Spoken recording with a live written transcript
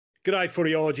G'day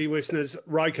Footyology listeners,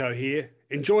 Roko here.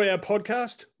 Enjoy our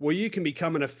podcast where you can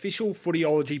become an official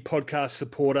Footyology podcast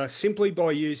supporter simply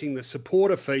by using the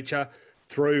supporter feature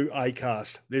through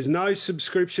Acast. There's no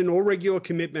subscription or regular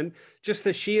commitment, just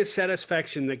the sheer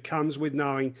satisfaction that comes with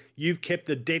knowing you've kept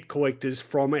the debt collectors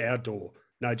from our door.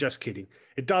 No, just kidding.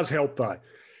 It does help though.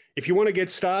 If you want to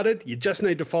get started, you just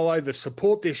need to follow the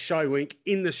support this show link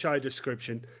in the show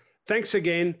description. Thanks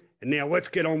again, and now let's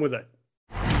get on with it.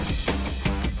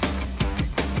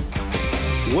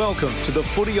 Welcome to the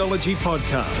Footyology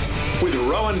Podcast with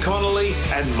Rowan Connolly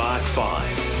and Mark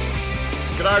Fine.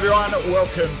 G'day everyone,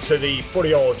 welcome to the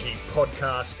Footyology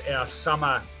Podcast, our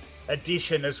summer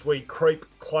edition as we creep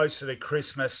closer to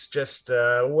Christmas, just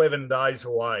 11 days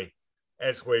away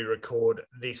as we record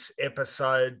this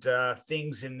episode.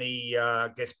 Things in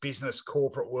the, business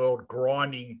corporate world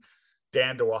grinding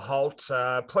down to a halt.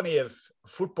 Plenty of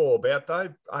football about though,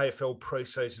 AFL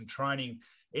pre-season training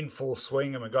in full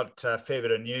swing, and we've got a fair bit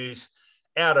of news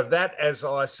out of that. As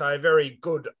I say, very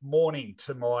good morning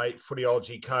to my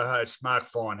Footyology co-host, Mark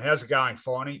Fine. How's it going,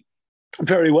 Finey?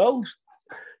 Very well.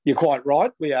 You're quite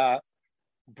right. We are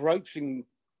broaching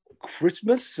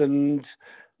Christmas and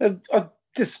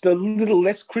just a little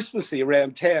less Christmassy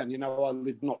around town. You know, I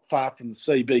live not far from the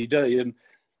CBD and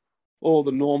all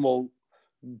the normal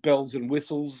bells and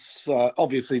whistles,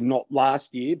 obviously not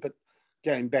last year, but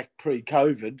going back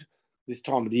pre-COVID, this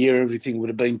time of the year, everything would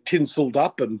have been tinselled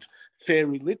up and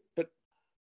fairy lit, but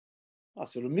I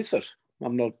sort of miss it. I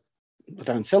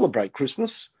don't celebrate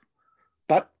Christmas,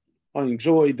 but I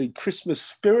enjoy the Christmas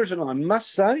spirit, and I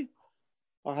must say,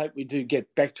 I hope we do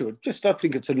get back to it. I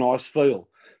think it's a nice feel.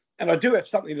 And I do have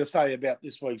something to say about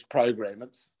this week's program.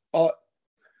 I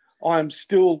am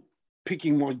still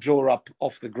picking my jaw up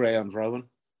off the ground, Rowan.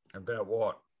 About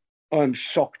what? I'm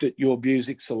shocked at your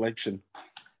music selection.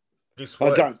 This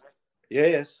week?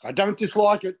 I don't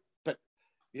dislike it, but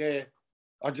yeah,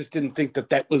 I just didn't think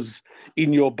that was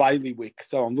in your bailiwick.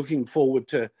 So I'm looking forward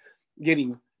to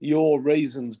getting your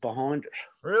reasons behind it.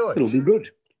 Really? It'll be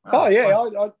good.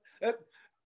 I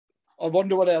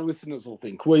wonder what our listeners will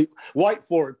think. We wait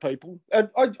for it, people. And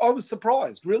I was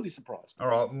surprised, really surprised. All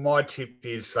right, my tip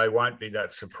is they won't be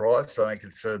that surprised. I think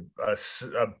it's a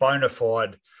bona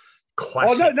fide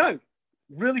classic. Oh, no.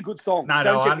 Really good song.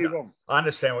 Don't get me wrong. I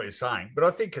understand what you're saying, but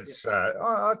I think it's.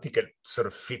 I think it sort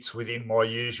of fits within my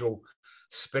usual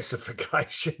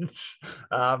specifications.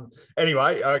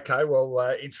 Anyway, okay.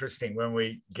 Well, interesting when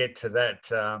we get to that.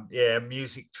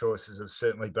 Music choices have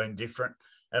certainly been different,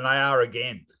 and they are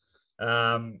again.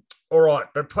 All right,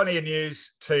 but plenty of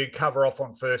news to cover off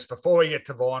on first before we get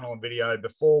to vinyl and video,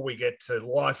 before we get to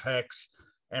life hacks,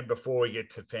 and before we get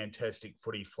to fantastic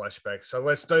footy flashbacks. So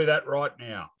let's do that right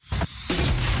now.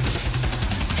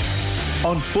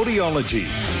 On Footyology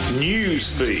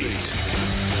Newsfeed.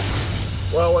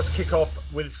 Well, let's kick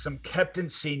off with some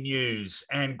captaincy news.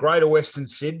 And Greater Western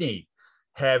Sydney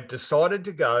have decided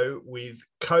to go with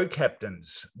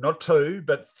co-captains, not two,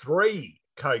 but three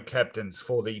co-captains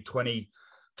for the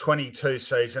 2022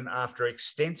 season after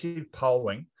extensive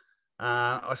polling.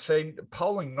 I've seen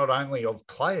polling not only of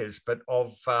players, but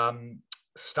of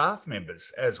staff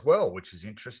members as well, which is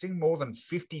interesting. More than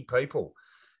 50 people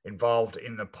involved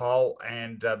in the poll,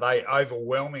 and they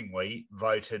overwhelmingly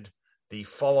voted the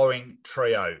following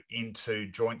trio into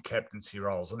joint captaincy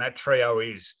roles. And that trio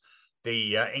is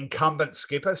the incumbent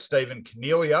skipper, Stephen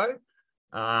Coniglio,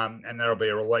 and that'll be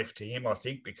a relief to him, I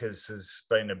think, because there's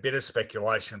been a bit of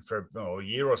speculation for a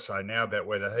year or so now about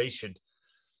whether he should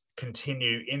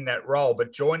continue in that role.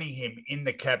 But joining him in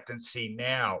the captaincy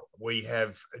now, we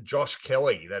have Josh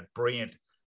Kelly, that brilliant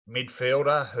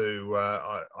midfielder who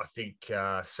I think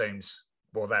seems,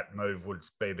 that move would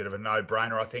be a bit of a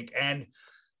no-brainer, I think. And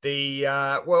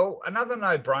another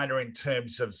no-brainer in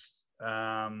terms of,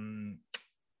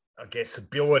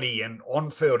 ability and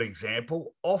on-field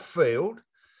example. Off-field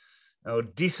or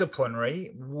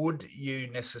disciplinary, would you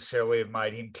necessarily have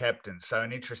made him captain? So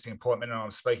an interesting appointment, and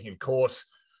I'm speaking, of course,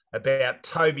 about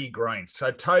Toby Green.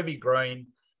 So Toby Green,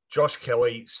 Josh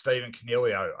Kelly, Stephen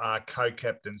Coniglio are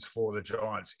co-captains for the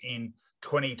Giants in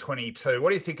 2022. What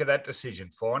do you think of that decision,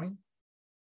 Finey?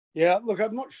 Yeah, look,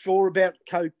 I'm not sure about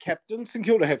co-captains. St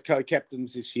Kilda have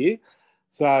co-captains this year,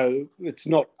 so it's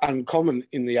not uncommon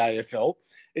in the AFL.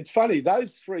 It's funny,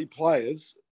 those three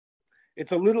players,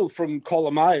 it's a little from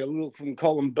column A, a little from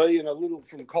column B, and a little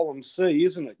from column C,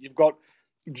 isn't it? You've got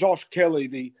Josh Kelly,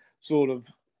 the sort of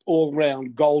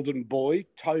all-round golden boy,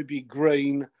 Toby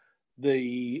Green,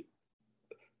 the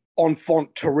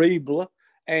enfant terrible,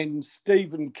 and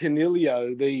Stephen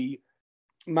Coniglio, the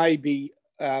maybe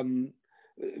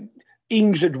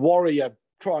injured warrior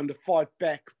trying to fight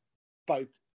back both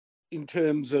in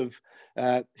terms of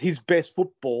his best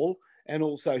football and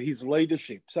also his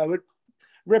leadership. So it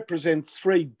represents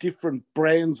three different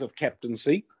brands of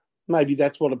captaincy. Maybe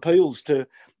that's what appeals to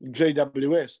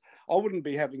GWS. I wouldn't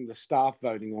be having the staff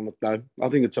voting on it, though. I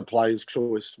think it's a player's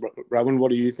choice. Rowan, what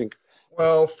do you think?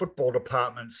 Well, football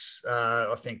departments,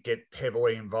 I think, get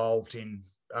heavily involved in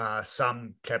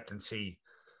some captaincy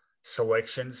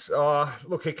selections.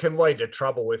 Look, it can lead to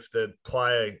trouble if the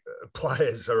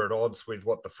players are at odds with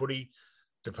what the footy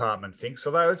department thinks.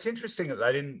 Although it's interesting that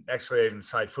they didn't actually even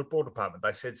say football department;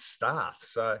 they said staff.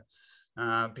 So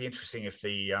it'd be interesting if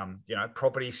the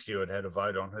property steward had a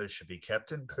vote on who should be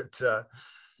captain. But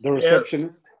the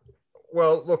receptionist. Yeah,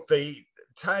 well, look, the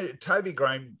Toby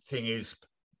Green thing is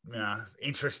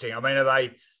interesting. I mean, are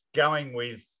they going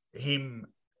with him?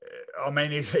 I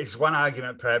mean, is one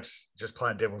argument, perhaps just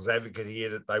playing devil's advocate here,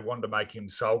 that they wanted to make him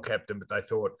sole captain, but they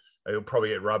thought he'll probably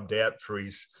get rubbed out for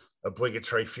his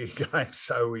obligatory few games,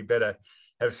 so we better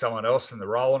have someone else in the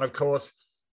role. And of course,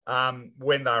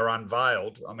 when they were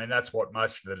unveiled, I mean, that's what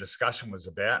most of the discussion was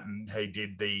about, and he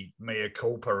did the mea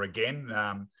culpa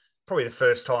again. Probably the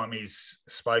first time he's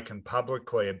spoken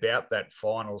publicly about that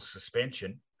final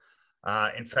suspension.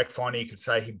 In fact, finally, you could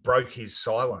say he broke his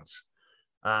silence.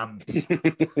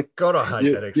 God, I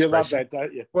hate that expression. You love that,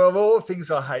 don't you? Well, of all the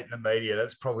things I hate in the media,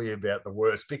 that's probably about the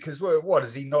worst, because what,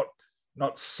 has he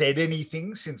not said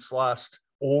anything since last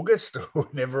August or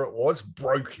whenever it was?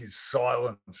 Broke his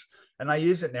silence. And they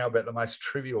use it now about the most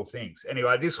trivial things.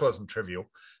 Anyway, this wasn't trivial,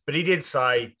 but he did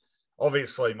say,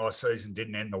 obviously my season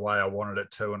didn't end the way I wanted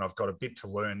it to, and I've got a bit to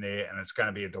learn there, and it's going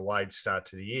to be a delayed start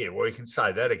to the year. Well, you can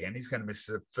say that again. He's going to miss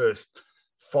the first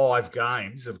 5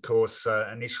 games, of course,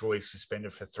 initially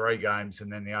suspended for 3 games,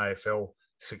 and then the AFL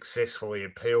successfully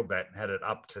appealed that and had it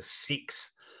up to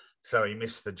 6. So he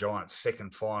missed the Giants'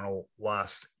 second final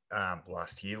last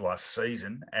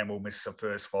season, and will miss the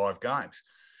first 5 games.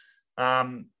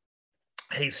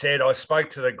 He said, I spoke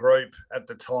to the group at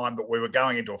the time, but we were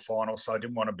going into a final, so I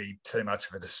didn't want to be too much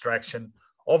of a distraction.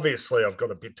 Obviously, I've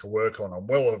got a bit to work on. I'm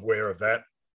well aware of that,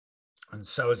 and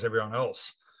so is everyone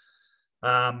else.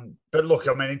 But look,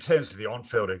 I mean, in terms of the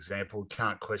on-field example,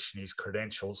 can't question his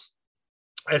credentials.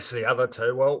 As to the other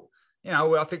two, well,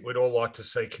 I think we'd all like to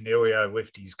see Cornelio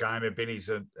lift his game a bit. He's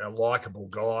a likeable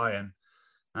guy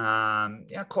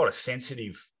and quite a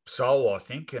sensitive soul, I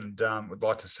think, and would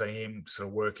like to see him sort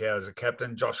of work out as a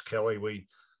captain. Josh Kelly, we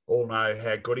all know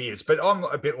how good he is. But I'm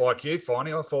a bit like you,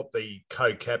 Finey. I thought the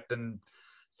co-captain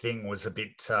thing was a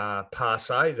bit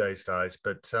passé these days,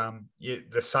 but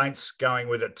the Saints going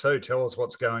with it too. Tell us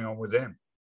what's going on with them.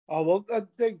 Oh, well,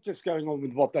 they're just going on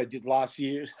with what they did last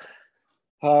year,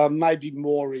 maybe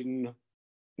more in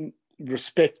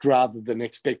respect rather than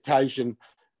expectation.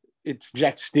 It's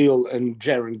Jack Steele and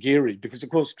Jaron Geary, because,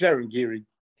 of course, Jaron Geary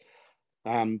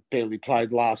barely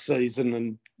played last season,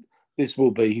 and this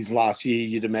will be his last year,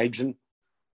 you'd imagine.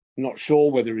 Not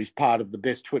sure whether he's part of the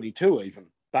best 22 even,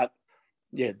 but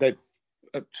yeah, they've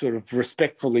sort of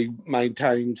respectfully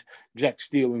maintained Jack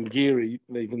Steele and Geary,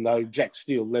 even though Jack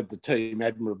Steele led the team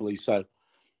admirably. So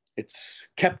it's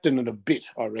captain and a bit,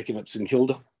 I reckon, at St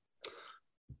Kilda.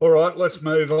 All right, let's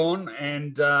move on.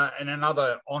 And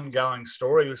another ongoing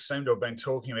story, we seem to have been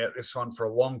talking about this one for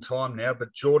a long time now,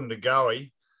 but Jordan De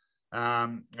Goey,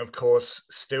 of course,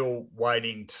 still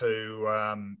waiting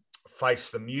to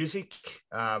face the music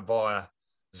via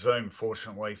Zoom,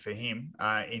 fortunately for him,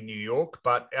 in New York.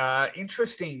 But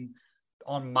interesting,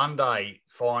 on Monday,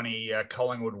 finally,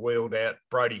 Collingwood wheeled out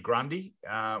Brodie Grundy,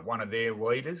 one of their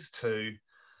leaders, to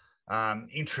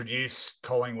introduce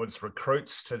Collingwood's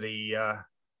recruits to the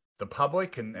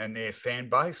public and their fan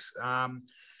base.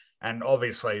 And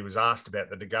obviously he was asked about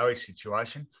the De Goey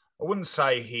situation. I wouldn't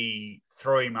say he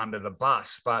threw him under the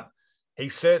bus, but he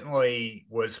certainly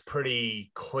was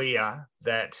pretty clear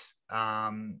that,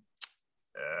 De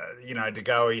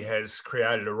Goey has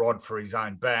created a rod for his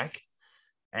own back.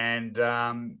 And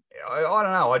I don't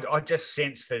know, I just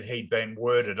sensed that he'd been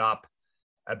worded up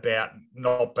about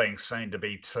not being seen to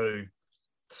be too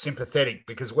sympathetic,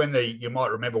 because you might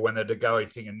remember when the De Goey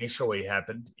thing initially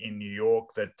happened in New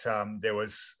York, that there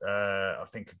was, I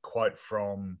think, a quote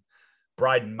from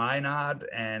Braden Maynard,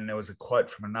 and there was a quote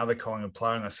from another Collingwood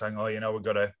player, and they're saying, we've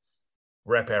got to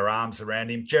wrap our arms around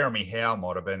him. Jeremy Howe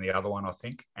might have been the other one, I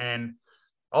think. And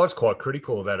I was quite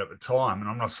critical of that at the time, and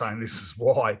I'm not saying this is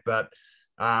why, but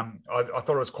I thought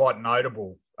it was quite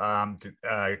notable.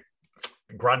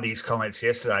 Grundy's comments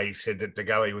yesterday, he said that De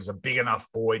Goey was a big enough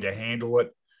boy to handle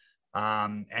it.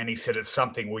 And he said it's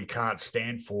something we can't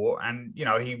stand for. And,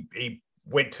 he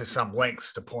went to some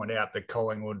lengths to point out that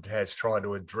Collingwood has tried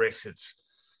to address its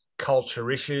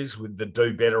culture issues with the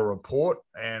Do Better report,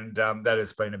 and that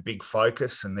has been a big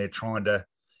focus, and they're trying to,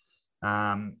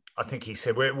 I think he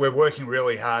said, we're working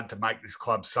really hard to make this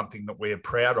club something that we are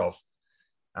proud of.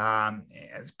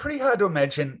 It's pretty hard to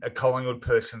imagine a Collingwood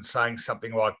person saying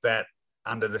something like that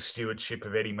under the stewardship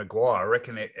of Eddie Maguire. I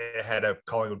reckon had a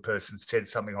Collingwood person said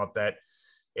something like that,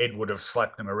 Ed would have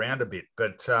slapped him around a bit.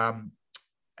 But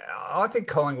I think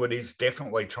Collingwood is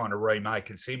definitely trying to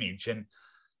remake its image. And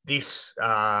this,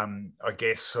 I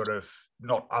guess, sort of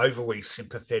not overly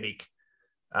sympathetic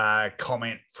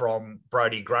comment from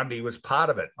Brodie Grundy was part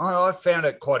of it. I found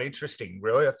it quite interesting,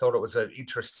 really. I thought it was an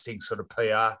interesting sort of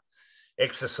PR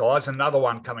exercise. Another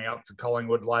one coming up for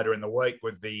Collingwood later in the week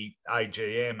with the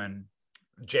AGM and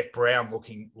Jeff Brown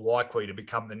looking likely to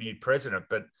become the new president.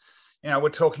 But, you know, we're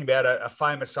talking about a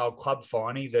famous old club,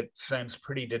 Finey, that seems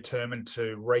pretty determined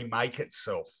to remake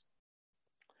itself.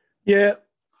 Yeah,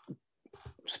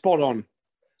 spot on.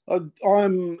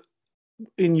 I'm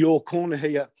in your corner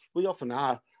here. We often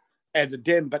are at a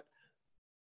dem, but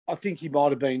I think he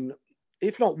might have been,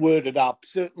 if not worded up,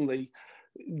 certainly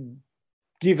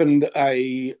given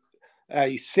a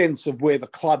sense of where the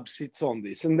club sits on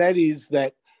this. And that is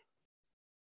that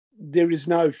there is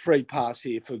no free pass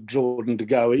here for Jordan De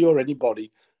Goey or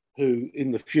anybody who in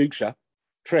the future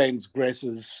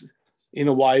transgresses in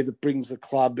a way that brings the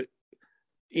club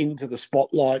into the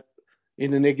spotlight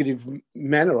in a negative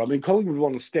manner. I mean, Collingwood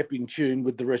want to step in tune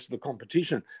with the rest of the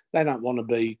competition. They don't want to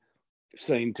be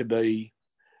seen to be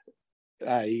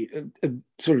a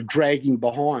sort of dragging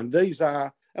behind. These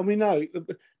are, and we know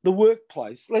the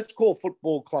workplace, let's call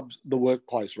football clubs the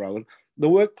workplace, Rowan. The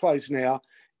workplace now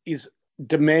is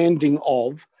demanding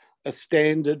of a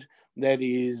standard that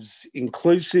is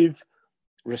inclusive,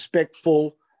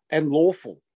 respectful, and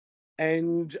lawful.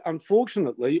 And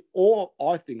unfortunately, or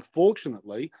I think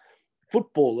fortunately,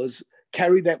 footballers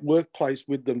carry that workplace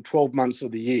with them 12 months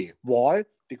of the year. Why?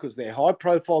 Because they're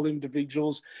high-profile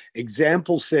individuals,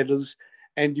 example setters,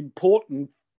 and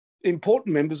important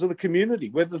members of the community,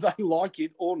 whether they like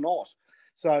it or not.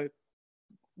 So,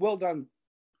 well done,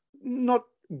 not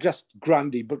just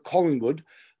Grundy, but Collingwood,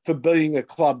 for being a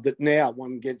club that now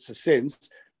one gets a sense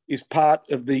is part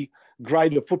of the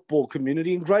greater football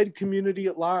community and greater community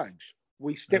at large.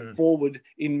 We step forward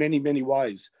in many, many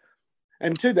ways.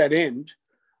 And to that end,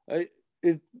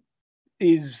 it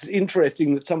is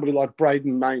interesting that somebody like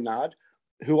Braden Maynard,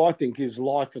 who I think is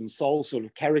life and soul sort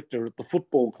of character at the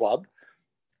football club,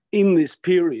 in this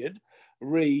period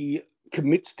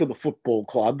recommits to the football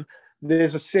club.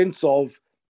 There's a sense of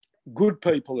good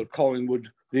people at Collingwood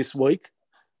this week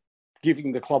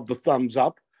giving the club the thumbs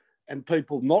up, and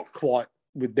people not quite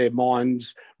with their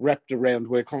minds wrapped around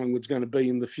where Collingwood's going to be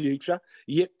in the future,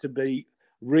 yet to be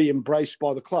re-embraced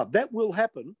by the club. That will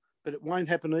happen, but it won't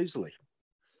happen easily.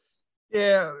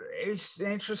 Yeah, it's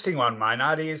an interesting one,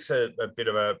 Maynard. He is a bit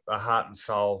of a heart and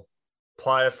soul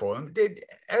player for them.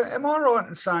 Am I right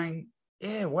in saying,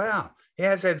 yeah, wow, he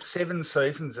has had 7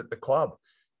 seasons at the club?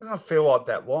 Doesn't feel like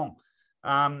that long.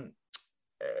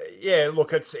 Yeah,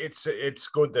 look, it's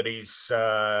good that he's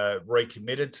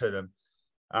recommitted to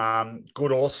them.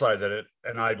 Good also that it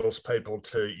enables people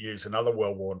to use another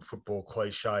well-worn football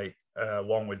cliche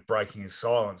along with breaking his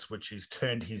silence, which is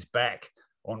turned his back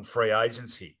on free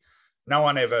agency. No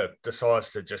one ever decides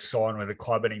to just sign with a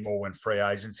club anymore when free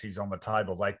agency is on the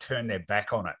table. They turn their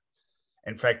back on it.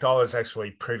 In fact, I was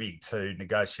actually privy to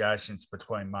negotiations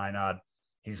between Maynard,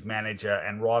 his manager,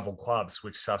 and rival clubs,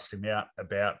 which sussed him out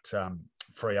about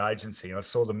free agency. And I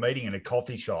saw the meeting in a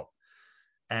coffee shop,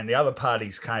 and the other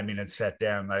parties came in and sat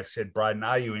down, and they said, Braden,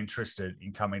 are you interested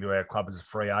in coming to our club as a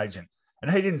free agent?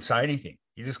 And he didn't say anything.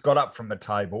 He just got up from the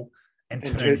table and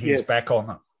turned his back on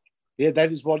them. Yeah,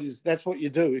 that's what you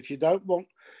do. If you don't want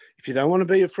to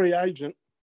be a free agent,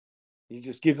 you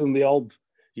just give them the old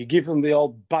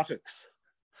buttocks.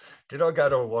 Did I go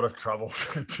to a lot of trouble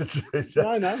to do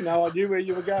that? No. I knew where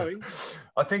you were going.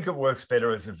 I think it works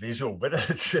better as a visual, but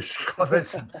it's just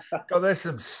there's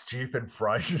some stupid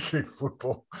phrases in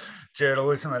football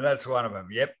journalism, and that's one of them.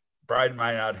 Yep, Braden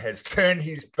Maynard has turned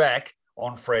his back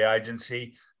on free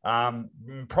agency.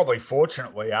 Probably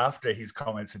fortunately, after his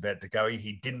comments about De Goey,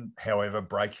 he didn't, however,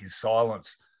 break his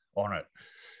silence on it.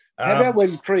 How about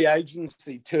when free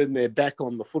agency turned their back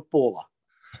on the footballer?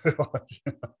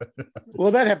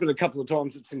 Well, that happened a couple of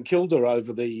times at St Kilda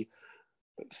over the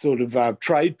sort of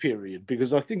trade period,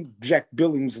 because I think Jack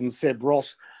Billings and Seb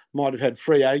Ross might have had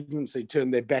free agency turn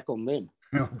their back on them.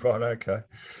 Right, okay.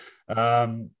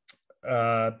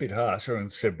 A bit harsh. I mean,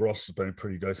 Seb Ross has been a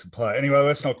pretty decent player. Anyway,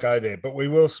 let's not go there. But we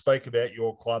will speak about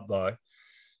your club, though,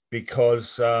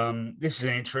 because this is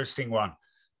an interesting one.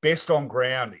 best on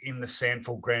ground in the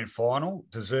Sandford Grand Final,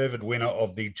 deserved winner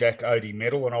of the Jack Odie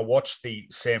medal. And I watched the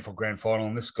Sandford Grand Final,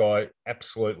 and this guy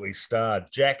absolutely starred.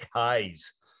 Jack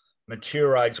Hayes,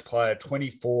 mature age player,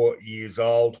 24 years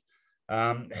old.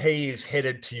 He is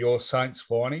headed to your Saints,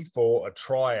 Finey, for a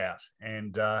tryout.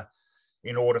 And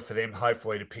in order for them,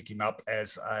 hopefully, to pick him up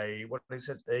as a, what is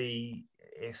it, the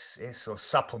SS or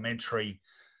supplementary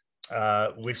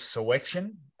list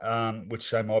selection, which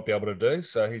they might be able to do.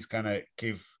 So he's going to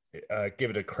give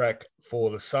it a crack for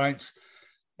the Saints.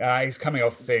 He's coming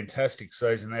off a fantastic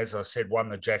season. As I said, won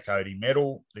the Jack Odie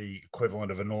medal, the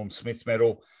equivalent of a Norm Smith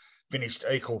medal, finished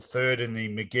equal third in the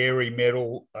McGarry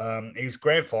medal. His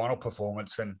grand final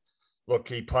performance, and look,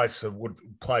 he played for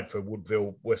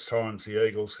Woodville West Torrens, the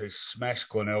Eagles, who smashed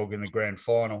Glenelg in the grand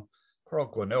final. Poor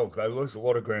old Glenelg, they lose a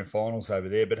lot of grand finals over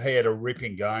there, but he had a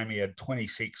ripping game. He had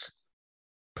 26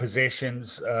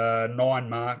 possessions, 9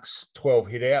 marks, 12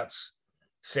 hitouts,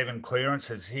 7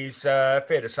 clearances. He's fair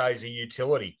to say he's a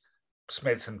utility.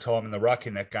 Spent some time in the ruck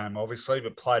in that game, obviously,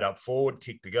 but played up forward,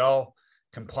 kicked a goal,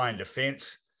 can play in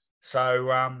defence. So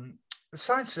the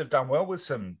Saints have done well with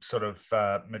some sort of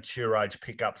mature age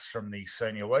pickups from the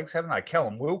senior leagues, haven't they?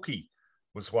 Callum Wilkie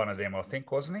was one of them, I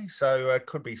think, wasn't he? So it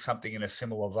could be something in a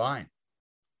similar vein.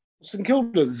 St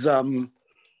Kilda's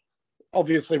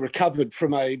obviously recovered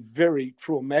from a very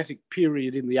traumatic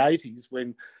period in the 80s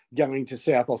when going to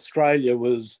South Australia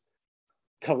was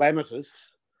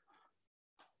calamitous.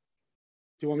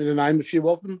 Do you want me to name a few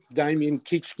of them? Damien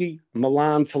Kitschke,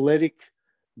 Milan Faletic,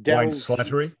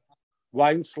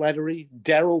 Wayne Slattery,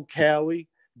 Daryl Cowie,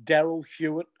 Daryl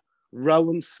Hewitt,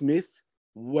 Rowan Smith.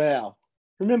 Wow.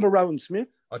 Remember Rowan Smith?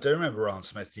 I do remember Rowan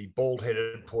Smith, the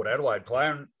bald-headed Port Adelaide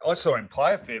player. And I saw him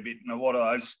play a fair bit in a lot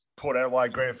of those Port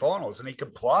Adelaide grand finals, and he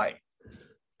could play.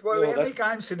 Well, how many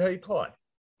games did he play?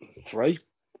 3.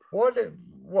 What,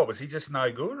 was he just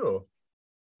no good, or?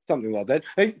 Something like that.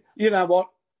 Hey, you know what?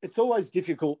 It's always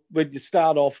difficult when you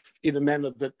start off in a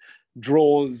manner that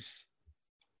draws,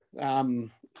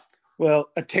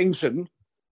 attention,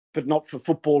 but not for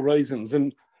football reasons.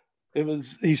 And it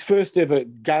was his first ever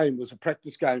game was a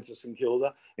practice game for St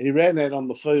Kilda, and he ran out on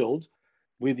the field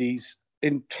with his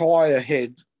entire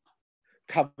head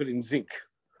covered in zinc.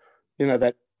 You know,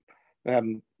 that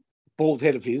bald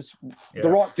head of his. Yeah. The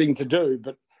right thing to do,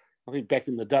 but I think back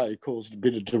in the day it caused a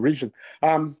bit of derision.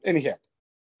 Anyhow,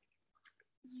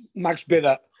 much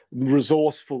better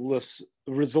resources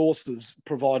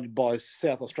provided by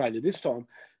South Australia this time,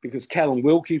 because Callum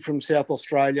Wilkie from South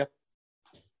Australia.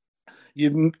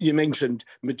 You mentioned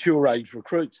mature age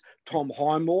recruits. Tom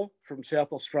Highmore from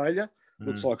South Australia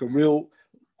looks like a real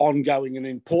ongoing and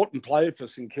important player for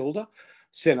St Kilda.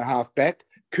 Centre half back.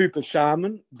 Cooper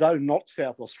Sharman, though not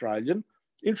South Australian.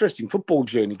 Interesting football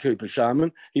journey, Cooper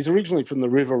Sharman. He's originally from the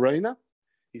Riverina.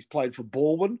 He's played for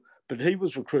Balwyn, but he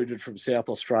was recruited from South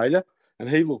Australia, and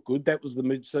he looked good. That was the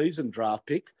mid-season draft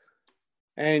pick.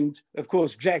 And, of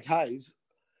course, Jack Hayes.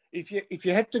 If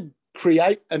you had to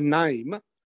create a name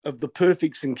of the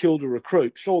perfect St Kilda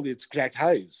recruit, surely it's Jack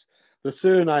Hayes, the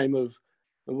surname of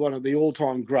one of the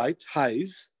all-time greats,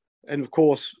 Hayes. And, of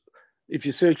course, if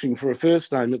you're searching for a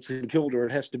first name at St Kilda,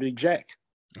 it has to be Jack.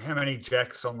 How many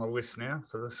Jacks on the list now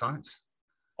for the Saints?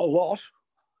 A lot.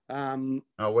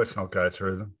 Let's not go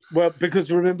through them. Well,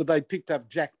 because remember, they picked up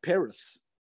Jack Perris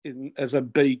as a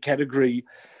B category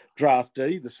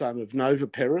draftee, the son of Nova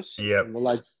Perris, and the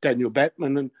late Daniel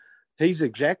Batman, and he's a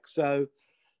Jack, so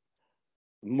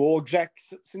more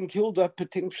Jacks at St Kilda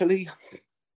potentially.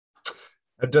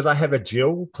 Do they have a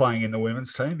Jill playing in the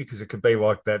women's team? Because it could be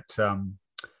like that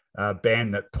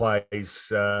band that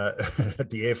plays at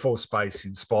the Air Force Base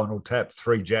in Spinal Tap,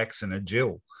 3 Jacks and a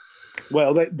Jill.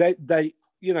 Well, they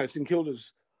St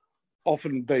Kilda's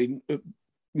often been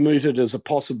mooted as a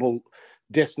possible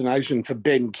destination for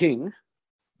Ben King,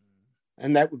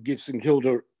 and that would give St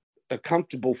Kilda a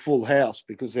comfortable full house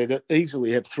because they'd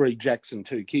easily have 3 Jacks and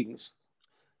 2 Kings.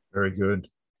 Very good.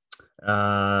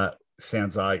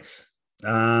 Sounds ace.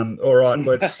 All right,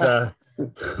 let's. Oh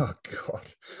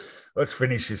God, let's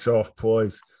finish this off,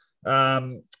 please.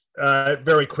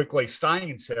 Very quickly, staying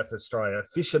in South Australia,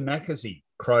 Fisher Mackenzie,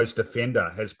 Crows defender,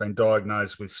 has been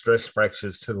diagnosed with stress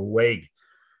fractures to the leg.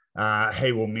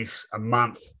 He will miss a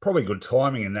month. Probably good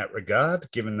timing in that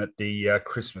regard, given that the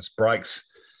Christmas break's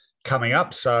coming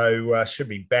up. So should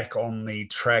be back on the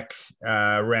track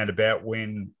round about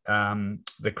when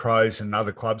the Crows and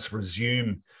other clubs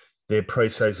resume their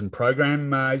pre-season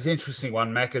program. He's an interesting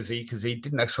one, Mackenzie, because he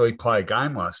didn't actually play a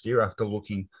game last year after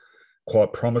looking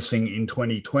quite promising in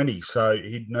 2020. So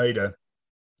he'd need a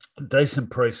decent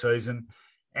pre-season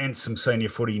and some senior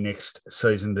footy next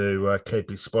season to keep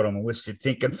his spot on the list, you'd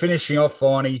think. And finishing off,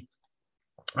 Finey,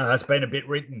 it's been a bit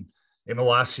written in the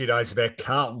last few days about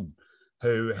Carlton,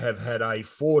 who have had a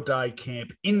 4-day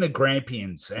camp in the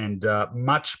Grampians, and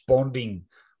much bonding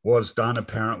was done,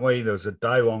 apparently. There was a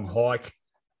day-long hike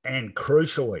and,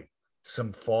 crucially,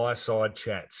 some fireside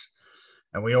chats.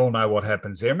 And we all know what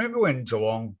happens there. Remember when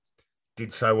Geelong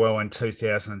did so well in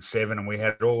 2007 and we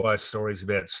had all those stories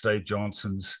about Steve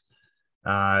Johnson's,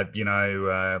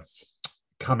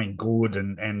 coming good,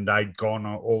 and they'd gone,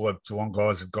 all the Geelong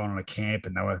guys had gone on a camp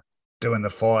and they were doing the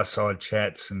fireside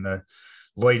chats and the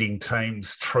leading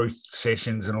teams truth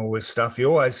sessions and all this stuff. You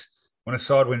always, when a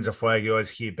side wins a flag, you always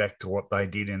hear back to what they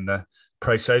did in the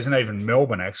pre-season, even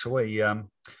Melbourne actually,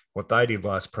 what they did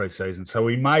last pre-season. So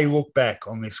we may look back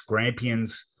on this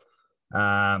Grampians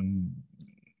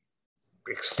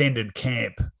extended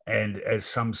camp and as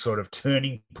some sort of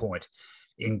turning point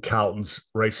in Carlton's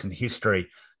recent history.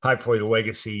 Hopefully the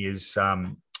legacy is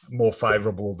more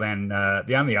favourable than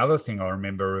the only other thing I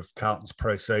remember of Carlton's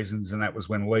pre-seasons, and that was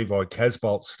when Levi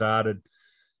Casbolt started.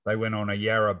 They went on a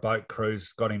Yarra boat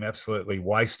cruise, got him absolutely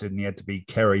wasted, and he had to be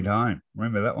carried home.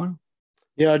 Remember that one?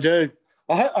 Yeah, I do.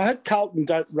 I hope Carlton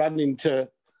don't run into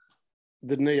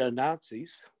the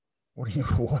neo-Nazis.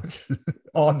 What?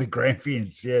 On the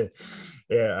Grampians, yeah.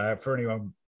 Yeah, for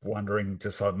anyone wondering,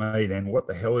 just like me, then what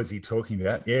the hell is he talking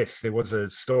about? Yes, there was a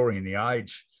story in The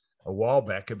Age a while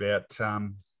back about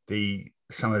some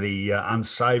of the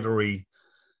unsavoury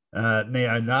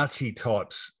neo-Nazi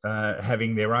types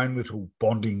having their own little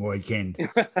bonding weekend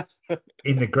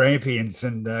in the Grampians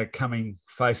and coming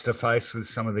face to face with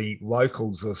some of the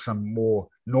locals or some more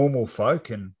normal folk.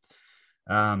 And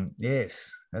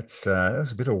yes, that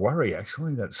was a bit of worry,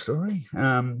 actually, that story.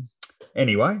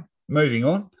 Anyway, moving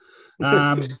on.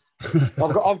 I've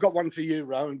got one for you,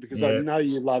 Rowan, because I know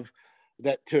you love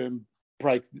that term,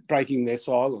 breaking their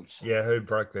silence. Yeah, who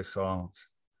broke their silence?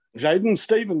 Jaden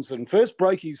Stevenson first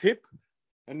broke his hip,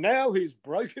 and now he's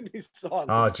broken his silence.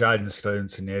 Oh, Jaden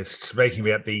Stevenson, yes. Speaking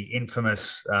about the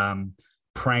infamous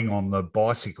prang on the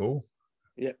bicycle.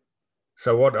 Yeah.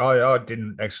 So what? I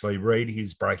didn't actually read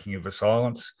his breaking of a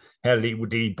silence. How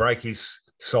did he break his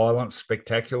silence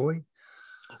spectacularly?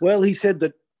 Well, he said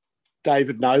that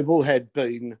David Noble had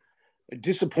been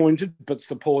disappointed but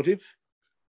supportive.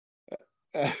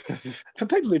 For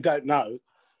people who don't know,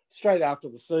 straight after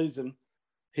the season,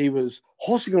 he was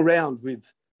horsing around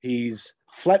with his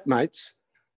flatmates,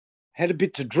 had a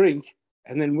bit to drink,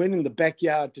 and then went in the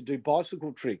backyard to do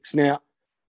bicycle tricks. Now,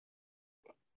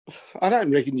 I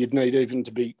don't reckon you'd need even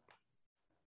to be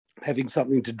having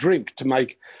something to drink to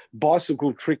make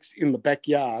bicycle tricks in the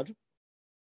backyard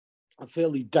a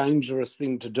fairly dangerous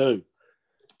thing to do.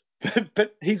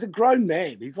 But he's a grown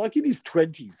man. He's like in his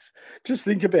 20s. Just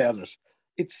think about it.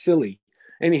 It's silly.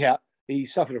 Anyhow, he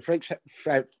suffered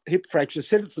a hip fracture,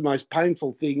 said it's the most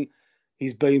painful thing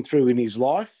he's been through in his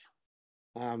life.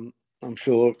 I'm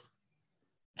sure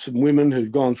some women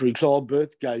who've gone through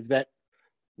childbirth gave that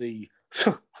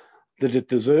that it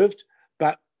deserved.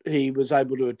 But he was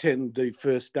able to attend the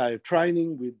first day of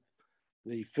training with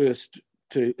the first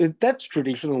two. That's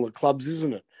traditional at clubs,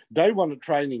 isn't it? Day one of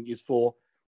training is for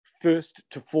first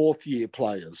to fourth year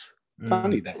players.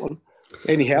 Funny, that one.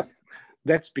 Anyhow,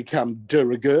 that's become de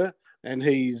rigueur, and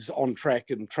he's on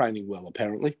track and training well,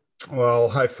 apparently. Well,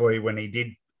 hopefully when he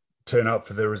did turn up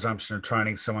for the resumption of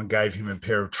training, someone gave him a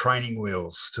pair of training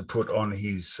wheels to put on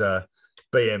his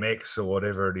BMX or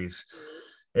whatever it is.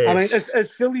 Yes. I mean,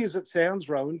 as silly as it sounds,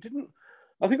 Rowan,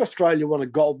 I think Australia won a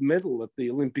gold medal at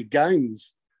the Olympic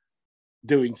Games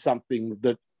doing something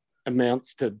that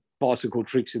amounts to bicycle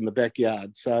tricks in the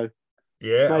backyard. So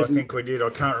yeah, maybe... I think we did. I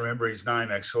can't remember his name,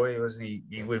 actually. Wasn't he?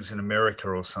 He lives in America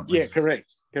or something. Yeah,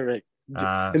 correct.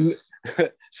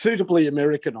 Suitably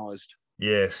Americanized.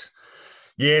 Yes.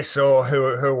 Or who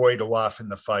are we to laugh in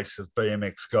the face of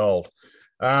BMX gold?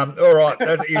 All right,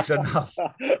 that is enough.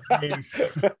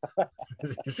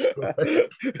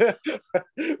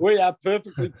 We are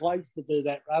perfectly placed to do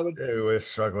that, Rowan. Yeah, we're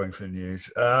struggling for news.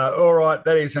 All right,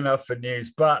 that is enough for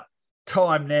news. But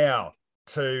time now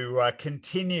to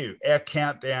continue our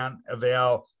countdown of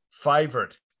our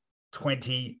favourite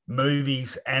 20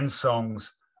 movies and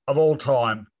songs of all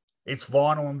time. It's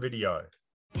vinyl and video.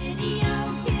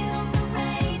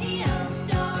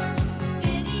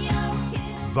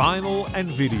 Vinyl and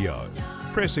video,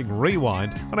 pressing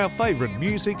rewind on our favourite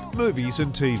music, movies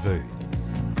and TV.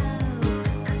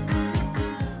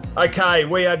 Okay,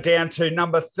 we are down to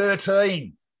number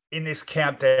 13 in this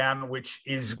countdown, which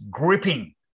is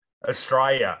gripping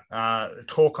Australia.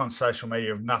 Talk on social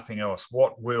media of nothing else.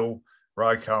 What will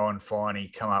Roko and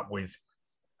Finey come up with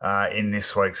in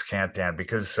this week's countdown,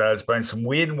 because there's been some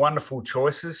weird and wonderful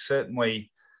choices,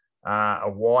 certainly a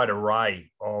wide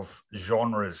array of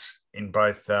genres in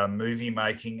both movie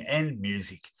making and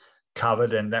music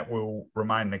covered, and that will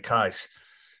remain the case.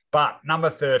 But number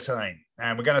 13,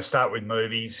 and we're going to start with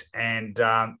movies. And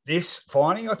this,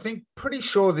 Finey, I think pretty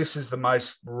sure this is the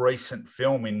most recent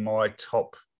film in my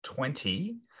top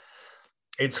 20.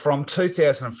 It's from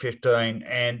 2015,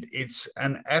 and it's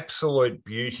an absolute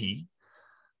beauty.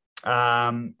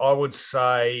 I would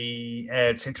say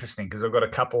it's interesting because I've got a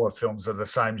couple of films of the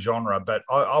same genre, but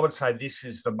I would say this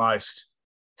is the most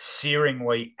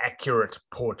searingly accurate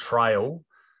portrayal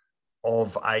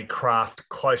of a craft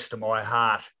close to my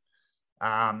heart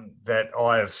that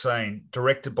I have seen,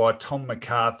 directed by Tom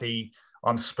McCarthy.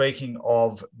 I'm speaking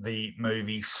of the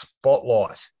movie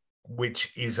Spotlight,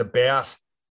 which is about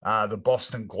the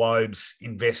Boston Globe's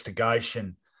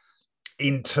investigation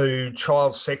into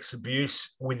child sex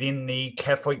abuse within the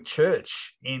Catholic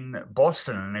Church in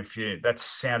Boston. And that's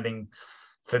sounding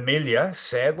familiar,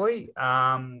 sadly,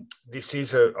 this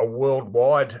is a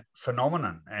worldwide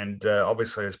phenomenon, and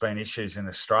obviously there's been issues in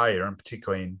Australia and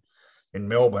particularly in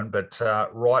Melbourne, but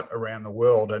right around the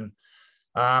world. And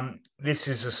this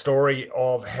is a story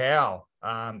of how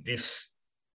this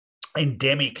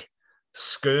endemic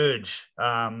scourge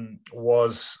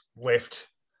was left,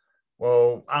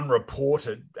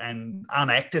 unreported and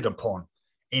unacted upon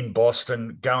in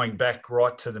Boston, going back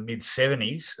right to the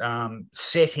mid-70s,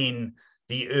 set in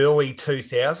the early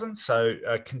 2000s, so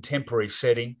a contemporary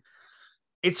setting.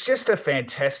 It's just a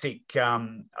fantastic,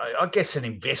 I guess, an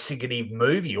investigative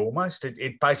movie almost.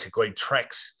 It basically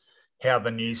tracks how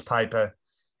the newspaper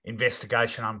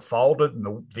investigation unfolded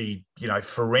and the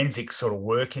forensic sort of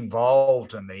work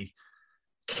involved and the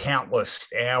countless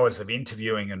hours of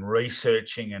interviewing and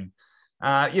researching. And,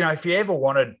 if you ever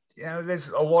wanted, there's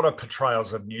a lot of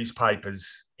portrayals of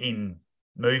newspapers in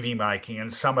movie making,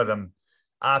 and some of them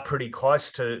are pretty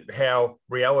close to how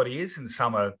reality is, and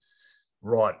some are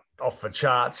right off the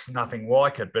charts, nothing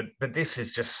like it. But this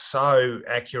is just so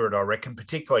accurate, I reckon,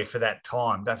 particularly for that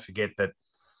time. Don't forget that.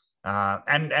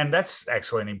 And that's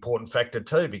actually an important factor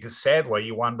too, because sadly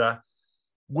you wonder,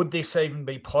 would this even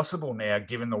be possible now,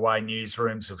 given the way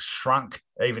newsrooms have shrunk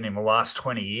even in the last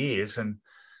 20 years and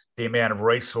the amount of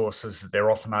resources that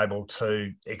they're often able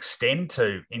to extend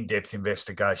to in-depth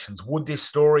investigations? Would this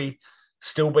story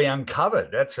still be uncovered?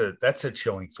 That's a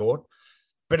chilling thought.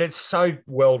 But it's so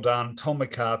well done. Tom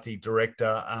McCarthy,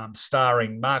 director,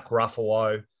 starring Mark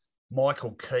Ruffalo,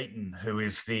 Michael Keaton, who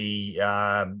is the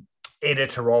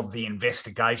editor of the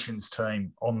investigations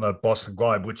team on the Boston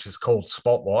Globe, which is called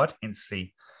Spotlight, hence the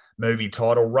movie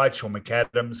title. Rachel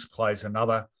McAdams plays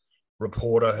another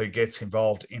reporter who gets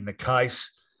involved in the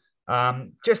case.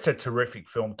 Just a terrific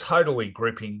film, totally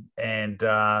gripping, and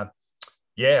I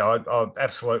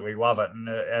absolutely love it. And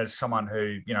as someone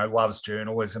who loves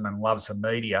journalism and loves the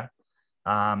media,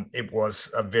 it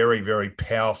was a very, very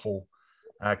powerful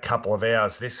couple of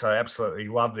hours. I absolutely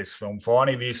love this film. Fine,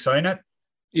 have you seen it?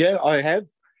 Yeah, I have.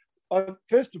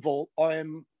 First of all, I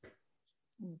am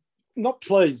not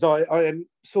pleased. I am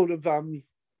sort of,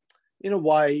 in a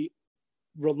way,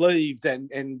 relieved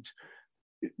and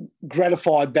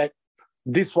gratified that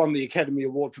this won the Academy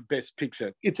Award for Best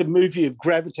Picture. It's a movie of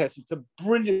gravitas. It's a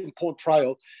brilliant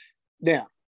portrayal. Now,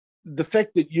 the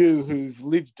fact that you, who've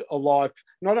lived a life,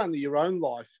 not only your own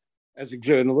life as a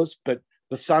journalist, but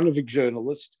the son of a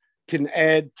journalist, can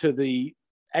add to the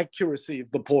accuracy of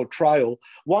the portrayal,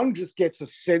 one just gets a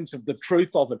sense of the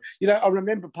truth of it. I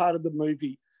remember part of the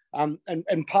movie, and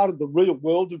part of the real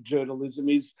world of journalism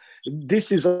is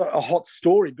this is a hot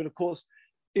story, but of course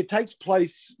it takes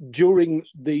place during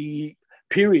the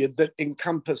period that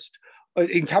encompasses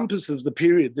the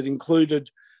period that included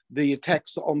the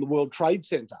attacks on the World Trade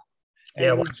Center.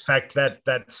 Yeah, well, in fact,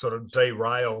 that sort of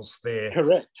derails their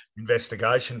correct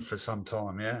investigation for some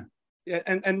time. Yeah,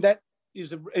 and that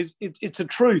it's a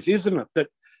truth, isn't it? That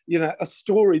a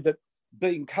story that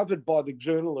being covered by the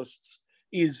journalists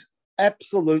is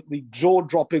absolutely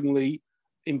jaw-droppingly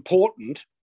important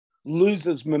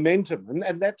loses momentum,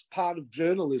 and that's part of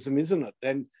journalism, isn't it?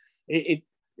 And it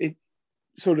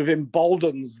sort of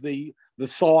emboldens the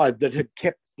side that had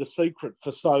kept the secret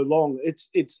for so long.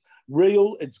 It's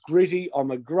real, it's gritty.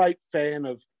 I'm a great fan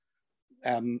of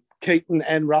Keaton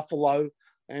and Ruffalo,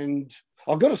 and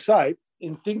I've got to say,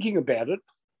 in thinking about it,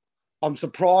 I'm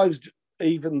surprised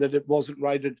even that it wasn't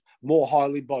rated more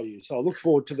highly by you. So I look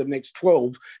forward to the next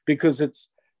 12, because it's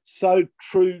so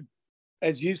true,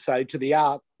 as you say, to the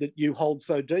art that you hold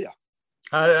so dear.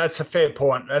 That's a fair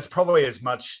point. That's probably as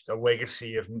much a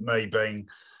legacy of me being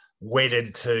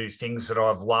wedded to things that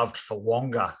I've loved for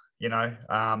longer.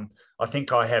 I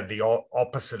think I have the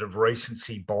opposite of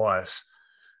recency bias,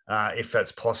 if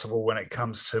that's possible when it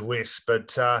comes to lists. But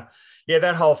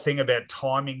that whole thing about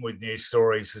timing with news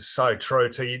stories is so true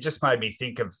too. You just made me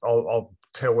think of, I'll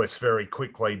tell this very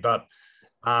quickly, but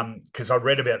because I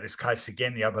read about this case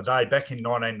again the other day, back in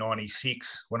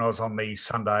 1996, when I was on the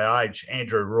Sunday Age,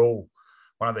 Andrew Rule,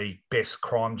 one of the best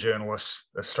crime journalists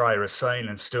Australia has seen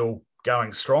and still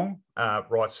going strong,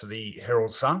 writes for the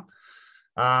Herald Sun.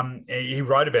 He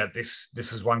wrote about this.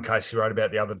 This is one case he wrote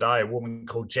about the other day, a woman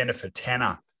called Jennifer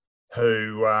Tanner,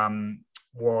 who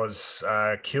was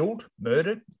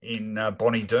murdered in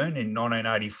Bonnie Doon in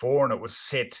 1984, and it was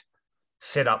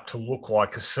set up to look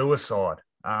like a suicide.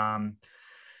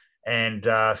 And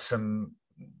some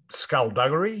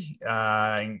skullduggery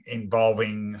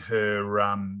involving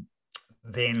her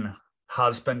then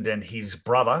husband and his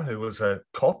brother, who was a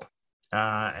cop,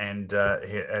 and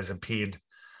has appeared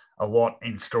a lot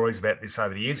in stories about this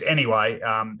over the years. Anyway,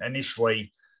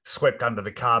 initially swept under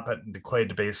the carpet and declared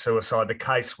to be a suicide. The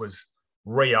case was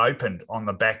reopened on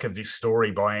the back of this story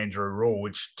by Andrew Rule,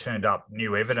 which turned up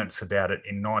new evidence about it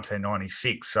in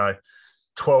 1996. So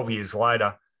 12 years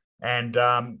later. And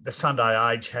the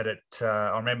Sunday Age had it,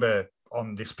 I remember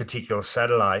on this particular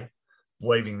Saturday,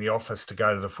 leaving the office to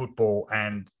go to the football,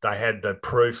 and they had the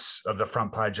proofs of the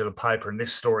front page of the paper. And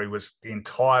this story was the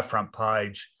entire front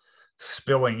page,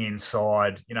 spilling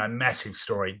inside, massive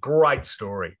story, great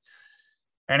story.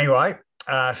 Anyway,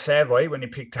 sadly, when he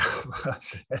picked up,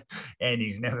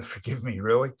 Andy's never forgiven me,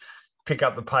 really, pick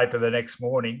up the paper the next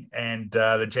morning, and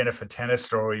the Jennifer Tanner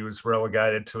story was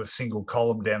relegated to a single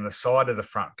column down the side of the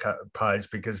front page,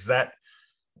 because that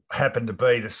happened to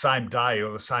be the same day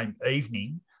or the same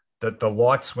evening that the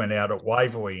lights went out at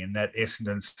Waverley in that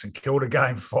Essendon St Kilda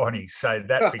game final. So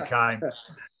that became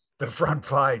the front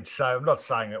page. So I'm not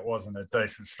saying it wasn't a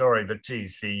decent story, but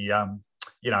geez, in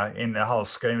the whole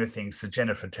scheme of things, the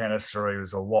Jennifer Tanner story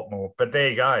was a lot more. But there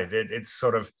you go. It's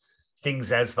sort of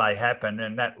things as they happen,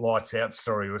 and that lights out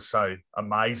story was so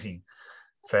amazing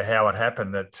for how it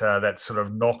happened that sort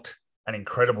of knocked an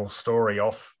incredible story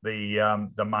off the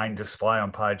main display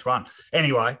on page one.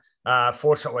 Anyway,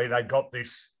 fortunately, they got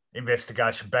this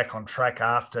investigation back on track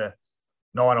after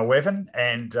 9/11,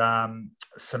 and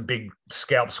some big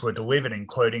scalps were delivered,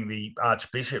 including the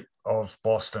Archbishop of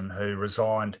Boston, who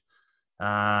resigned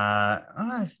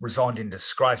in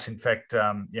disgrace. In fact,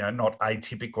 not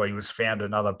atypically, was found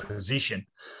another position.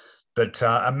 But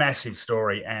a massive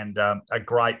story and a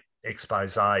great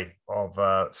expose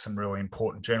of some really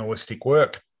important journalistic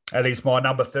work. That is my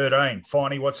number 13.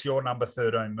 Finey, what's your number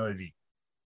 13 movie?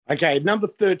 Okay, number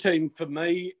 13 for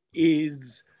me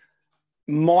is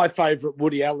my favourite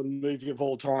Woody Allen movie of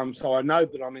all time. So I know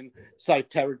that I'm in safe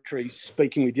territory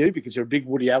speaking with you because you're a big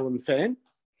Woody Allen fan.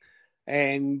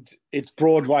 And it's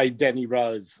Broadway Danny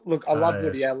Rose. Look, I love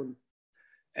Woody Allen.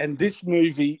 And this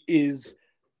movie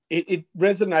it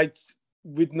resonates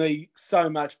with me so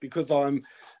much because I'm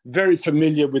very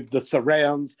familiar with the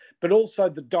surrounds, but also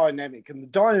the dynamic. And the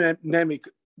dynamic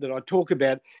that I talk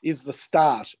about is the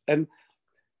start. And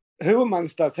who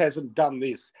amongst us hasn't done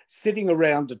this? Sitting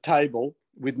around a table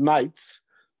with mates,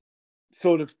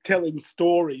 sort of telling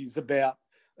stories about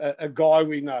a guy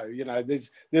we know.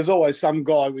 There's always some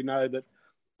guy we know that,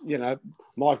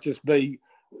 might just be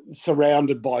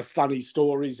surrounded by funny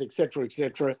stories, etc.,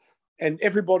 etc. And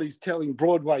everybody's telling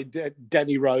Broadway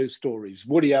Danny Rose stories,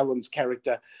 Woody Allen's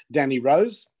character, Danny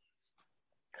Rose.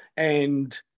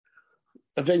 And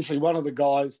eventually one of the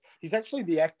guys, he's actually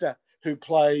the actor who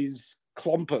plays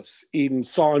Klompus in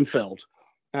Seinfeld.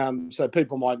 So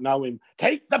people might know him.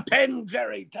 Take the pen,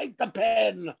 Jerry, take the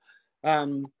pen.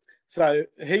 So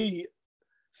he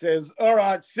says, all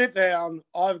right, sit down.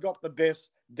 I've got the best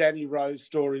Danny Rose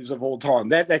stories of all time.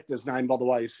 That actor's name, by the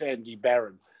way, is Sandy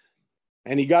Barron.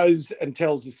 And he goes and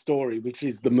tells the story, which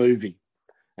is the movie.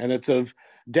 And it's of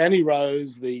Danny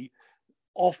Rose, the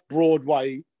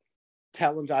off-Broadway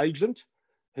talent agent,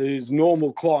 whose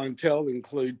normal clientele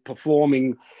include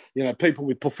performing, people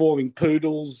with performing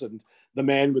poodles and the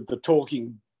man with the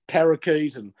talking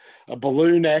parakeet and a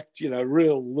balloon act,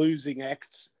 real losing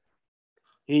acts.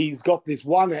 He's got this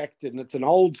one act, and it's an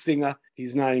old singer.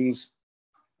 His name's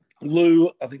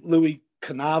Louis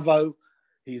Canavo.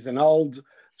 He's an old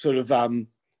sort of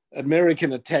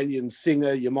American-Italian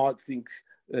singer. You might think,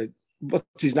 what's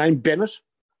his name, Bennett?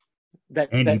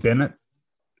 Andy Bennett.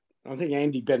 I think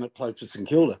Andy Bennett played for St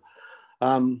Kilda.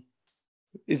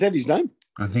 Is that his name?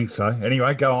 I think so.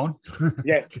 Anyway, go on.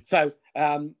 Yeah, so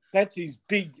that's his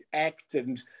big act,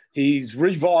 and he's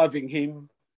reviving him.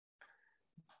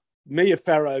 Mia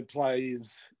Farrow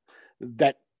plays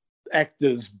that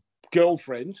actor's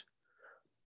girlfriend,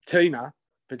 Tina,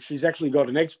 but she's actually got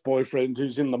an ex-boyfriend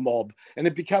who's in the mob. And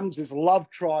it becomes this love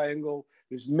triangle,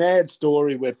 this mad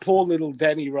story where poor little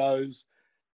Danny Rose,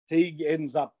 he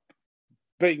ends up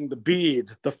being the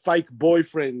beard, the fake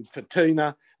boyfriend for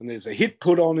Tina, and there's a hit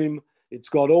put on him. It's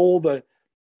got all the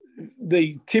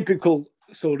typical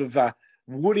sort of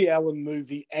Woody Allen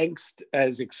movie angst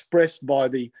as expressed by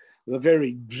the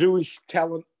very Jewish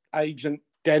talent agent,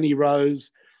 Danny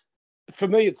Rose. For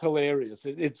me, it's hilarious.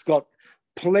 It's got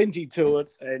plenty to it,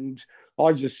 and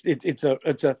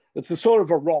it's a sort of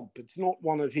a romp. It's not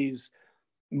one of his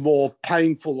more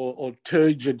painful or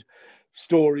turgid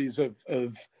stories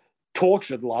of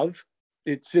tortured love.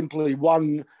 It's simply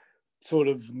one sort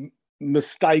of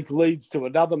mistake leads to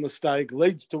another mistake,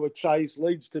 leads to a chase,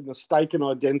 leads to mistaken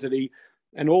identity,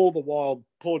 and all the while,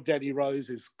 poor Danny Rose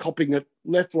is copping it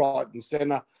left, right, and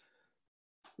centre.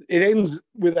 It ends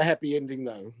with a happy ending,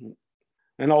 though.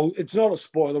 And it's not a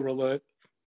spoiler alert,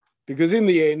 because in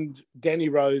the end, Danny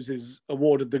Rose is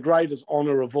awarded the greatest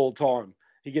honour of all time.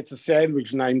 He gets a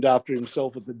sandwich named after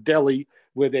himself at the deli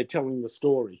where they're telling the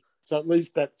story. So at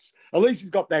least he's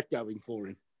got that going for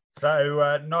him.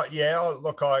 So,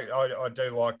 look, I do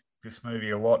like this movie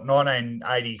a lot.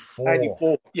 1984.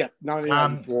 84, yeah,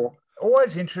 1984.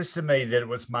 Always interested me that it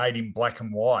was made in black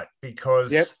and white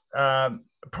because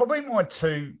probably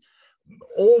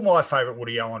all my favourite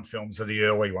Woody Allen films are the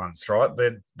early ones, right?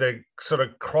 The sort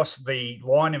of cross the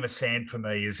line in the sand for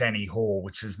me is Annie Hall,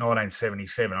 which is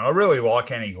 1977. I really like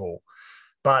Annie Hall,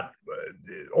 but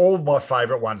all my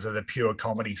favourite ones are the pure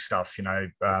comedy stuff,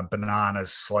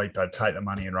 Bananas, Sleeper, Take the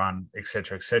Money and Run,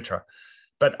 etc., etc.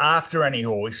 But after Annie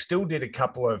Hall, he still did a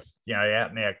couple of,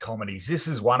 out-and-out comedies. This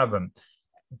is one of them.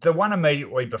 The one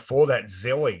immediately before that,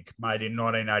 Zelig, made in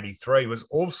 1983, was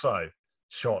also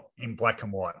shot in black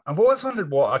and white. I've always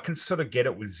wondered why. I can sort of get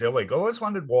it with Zelig. I always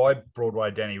wondered why Broadway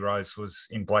Danny Rose was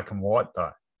in black and white,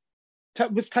 though.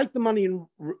 Was Take the Money and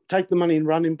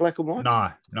Run in black and white?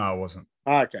 No, it wasn't.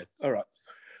 Okay, all right.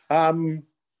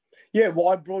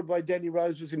 Why Broadway Danny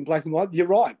Rose was in black and white? You're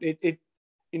right. It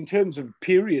in terms of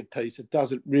period piece, it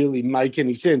doesn't really make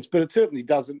any sense, but it certainly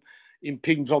doesn't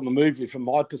impinge on the movie from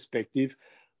my perspective.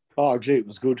 Oh, gee, it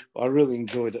was good. I really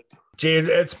enjoyed it. Gee,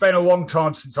 it's been a long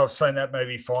time since I've seen that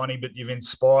movie, Finey, but you've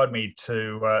inspired me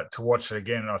to watch it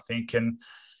again, I think. And,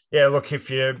 yeah, look, if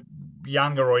you're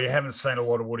younger or you haven't seen a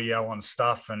lot of Woody Allen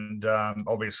stuff and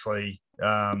obviously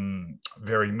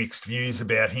very mixed views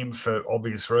about him for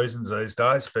obvious reasons these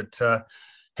days, but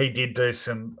he did do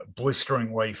some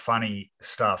blisteringly funny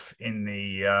stuff in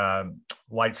the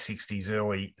late 60s,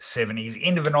 early 70s,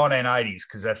 into the 1980s,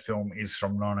 because that film is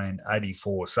from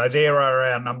 1984. So there are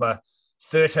our number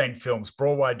 13 films.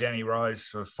 Broadway Danny Rose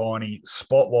for Finey,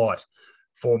 Spotlight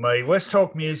for me. Let's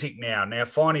talk music now. Now,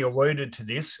 Finey alluded to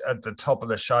this at the top of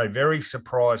the show. Very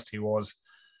surprised he was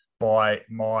by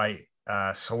my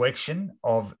selection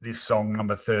of this song,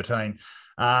 number 13.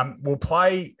 We'll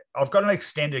play, I've got an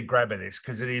extended grab of this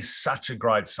because it is such a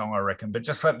great song, I reckon, but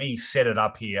just let me set it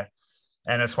up here.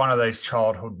 And it's one of these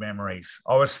childhood memories.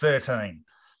 I was 13.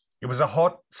 It was a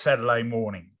hot Saturday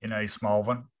morning in East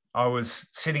Malvern. I was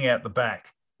sitting out the back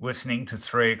listening to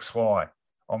 3XY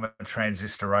on the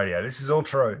transistor radio. This is all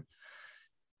true.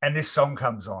 And this song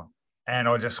comes on. And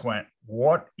I just went,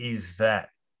 what is that?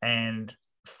 And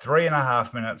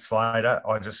 3.5 minutes later,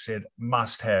 I just said,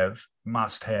 must have.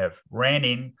 Ran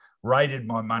in, raided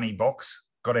my money box,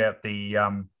 got out the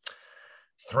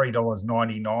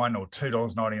 $3.99 or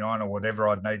 $2.99 or whatever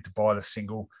I'd need to buy the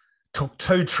single, took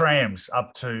 2 trams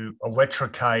up to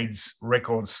Electricade's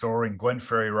record store in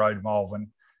Glenferrie Road,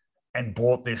 Malvern, and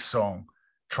bought this song,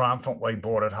 triumphantly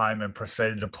brought it home and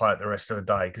proceeded to play it the rest of the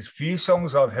day. Because few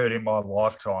songs I've heard in my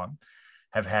lifetime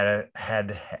have had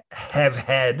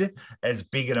as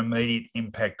big an immediate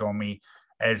impact on me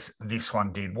as this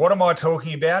one did. What am I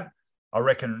talking about? I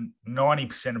reckon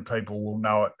 90% of people will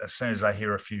know it as soon as they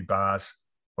hear a few bars.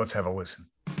 Let's have a listen.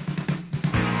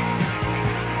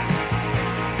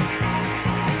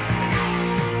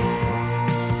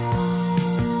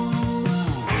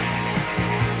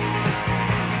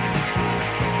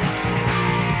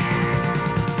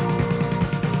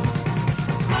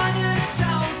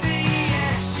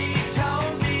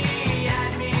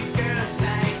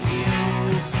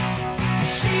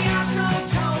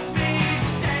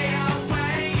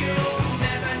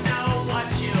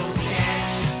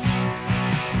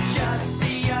 Just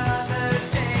the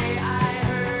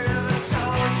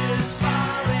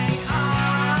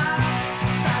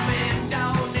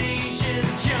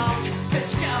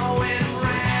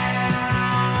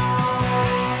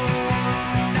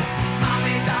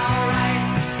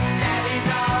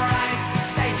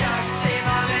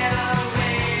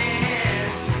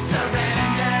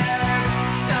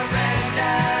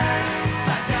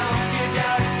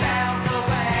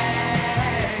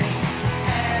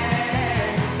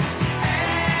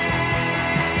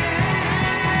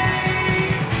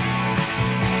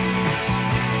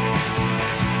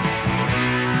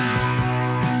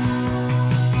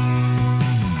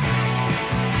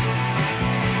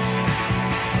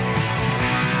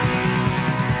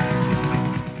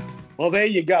Well, there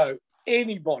you go.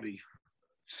 Anybody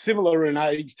similar in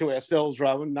age to ourselves,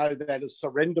 Rowan, know that as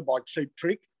Surrender by Cheap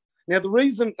Trick. Now, the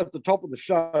reason at the top of the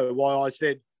show why I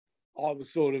said I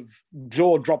was sort of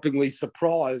jaw-droppingly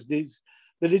surprised is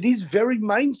that it is very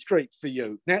Main Street for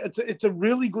you. Now, it's a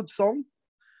really good song.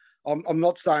 I'm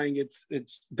not saying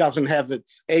it doesn't have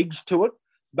its edge to it,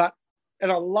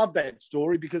 and I love that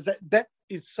story because that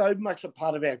is so much a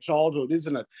part of our childhood,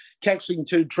 isn't it? Catching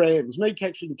two trams. Me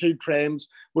catching two trams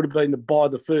would have been to buy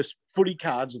the first footy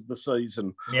cards of the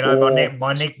season. You know,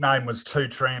 my nickname was Two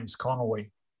Trams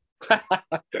Connolly.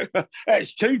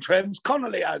 That's Two Trams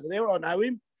Connolly over there. I know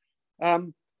him.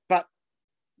 But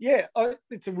yeah,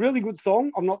 it's a really good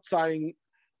song. I'm not saying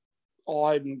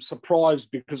I'm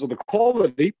surprised because of the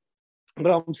quality,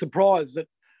 but I'm surprised that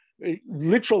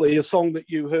literally a song that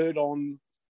you heard on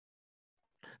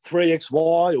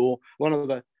 3XY or one of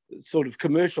the sort of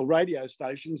commercial radio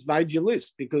stations made your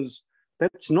list, because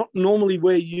that's not normally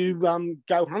where you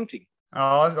go hunting.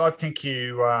 Oh, I think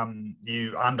you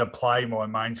underplay my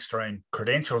mainstream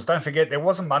credentials. Don't forget, there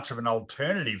wasn't much of an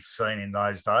alternative scene in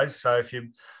those days. So if you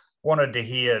wanted to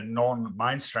hear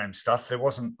non-mainstream stuff, there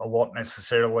wasn't a lot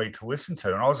necessarily to listen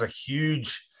to. And I was a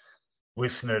huge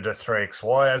listener to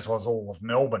 3XY, as was all of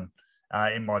Melbourne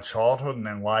in my childhood, and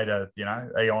then later,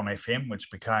 Eon FM,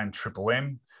 which became Triple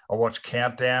M. I watched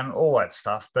Countdown, all that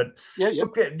stuff. But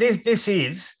look, this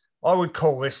is, I would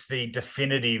call this the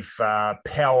definitive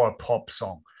power pop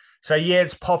song. So, yeah,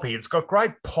 it's poppy. It's got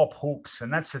great pop hooks,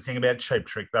 and that's the thing about Cheap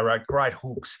Trick. They wrote great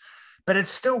hooks, but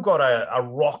it's still got a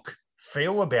rock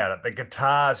feel about it. The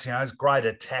guitars, there's great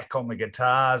attack on the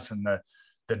guitars, and the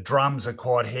drums are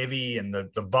quite heavy, and the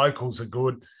vocals are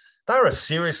good. They're a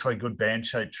seriously good band,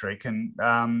 Cheap Trick, and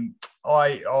I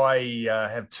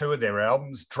have two of their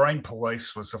albums. Dream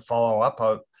Police was a follow-up.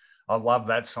 I love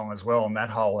that song as well on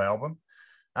that whole album.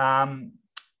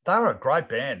 They're a great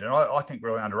band, and I think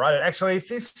really underrated. Actually,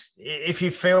 if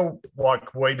you feel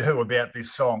like we do about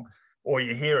this song, or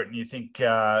you hear it and you think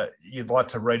you'd like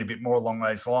to read a bit more along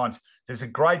those lines, there's a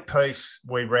great piece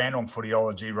we ran on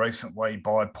Footyology recently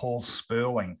by Paul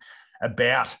Sperling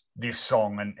about this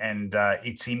song and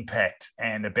its impact,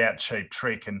 and about Cheap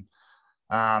Trick and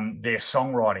their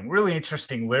songwriting. Really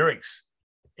interesting lyrics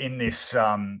in this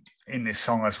song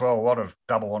as well. A lot of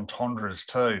double entendres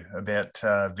too about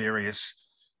various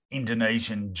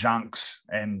Indonesian junks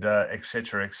and et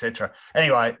cetera, et cetera.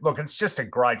 Anyway, look, it's just a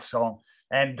great song,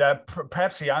 and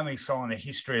perhaps the only song in the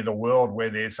history of the world where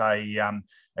there's a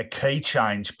key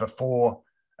change before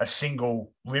a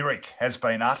single lyric has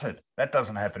been uttered. That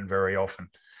doesn't happen very often.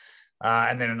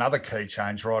 And then another key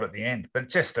change right at the end. But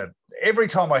just every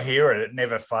time I hear it, it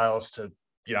never fails to,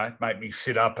 make me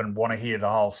sit up and want to hear the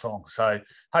whole song. So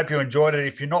hope you enjoyed it.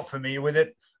 If you're not familiar with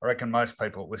it, I reckon most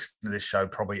people that listen to this show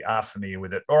probably are familiar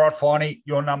with it. All right, Finey,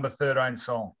 your number 13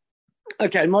 song.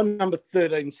 Okay, my number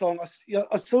 13 song,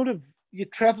 you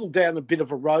travel down a bit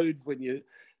of a road when you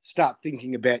start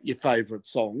thinking about your favourite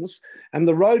songs. And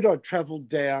the road I travelled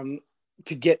down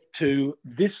to get to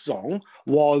this song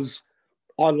was,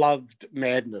 I loved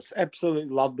Madness.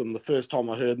 Absolutely loved them the first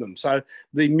time I heard them. So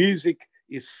the music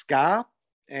is ska,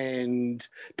 and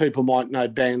people might know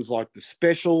bands like The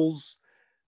Specials,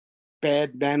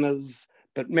 Bad Manners,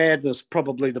 but Madness,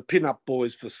 probably the pin-up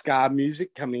boys for ska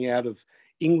music coming out of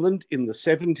England in the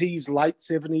 70s, late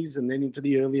 70s, and then into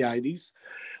the early 80s,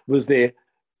 was their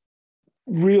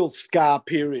real ska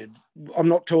period. I'm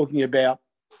not talking about,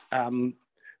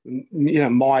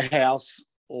 My House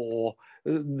or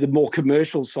the more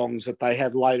commercial songs that they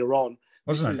had later on.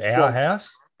 Wasn't it Our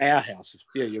House? Our House.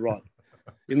 Yeah, you're right.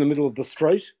 In the middle of the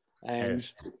street, and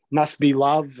yes. Must Be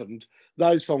Love, and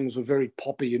those songs were very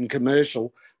poppy and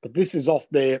commercial. But this is off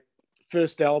their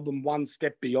first album, One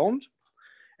Step Beyond.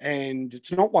 And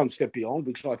it's not One Step Beyond,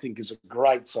 which I think is a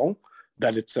great song,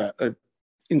 but it's a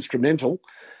instrumental.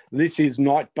 This is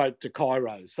Night Boat to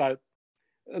Cairo. So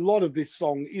a lot of this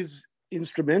song is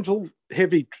instrumental,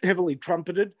 heavily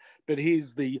trumpeted, but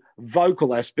here's the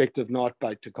vocal aspect of Night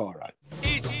Boat to Cairo.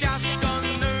 It's just gone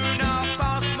noon, half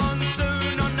past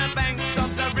monsoon on the banks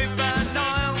of the River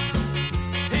Nile.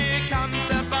 Here comes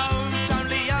the boat,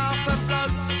 only half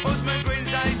afloat. Osman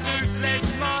grins a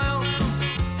toothless smile.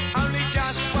 Only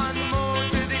just one more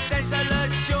to this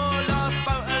desolate shore. Last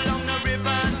boat along the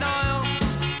River Nile.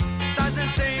 Doesn't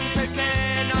seem to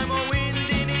care, no more wind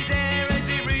in his hair as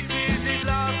he reaches his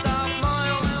last half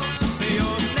mile. The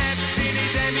oar snaps in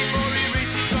his hand before he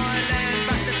reaches dry land,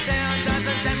 but the sound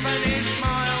doesn't dampen his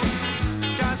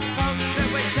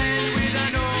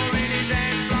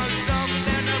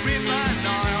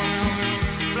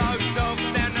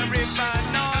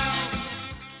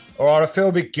All right, I feel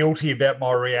a bit guilty about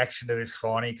my reaction to this,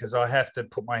 Finey, because I have to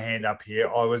put my hand up here.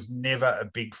 I was never a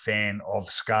big fan of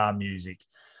ska music.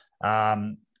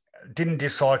 Didn't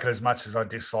dislike it as much as I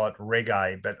disliked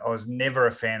reggae, but I was never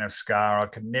a fan of ska. I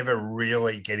could never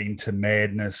really get into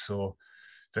Madness or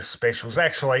the Specials.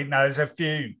 Actually, no, there's a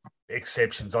few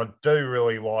exceptions. I do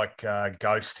really like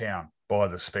Ghost Town by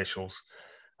the Specials,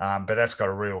 but that's got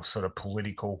a real sort of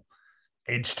political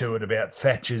edge to it about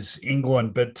Thatcher's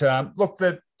England. But look,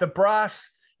 the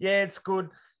brass, yeah, it's good.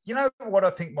 You know what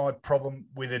I think my problem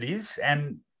with it is,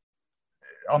 and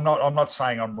I'm not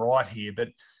saying I'm right here, but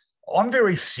I'm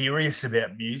very serious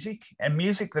about music, and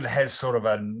music that has sort of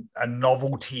a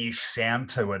novelty-ish sound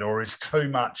to it or is too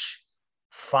much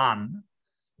fun,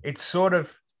 it sort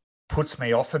of puts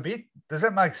me off a bit. Does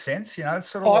that make sense? You know, it's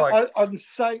sort of I'm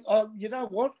saying, you know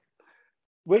what?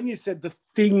 When you said the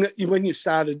thing, when you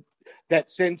started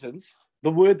that sentence, the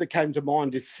word that came to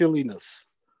mind is silliness.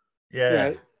 Yeah. You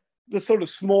know, the sort of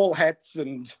small hats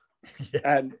and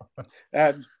and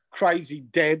crazy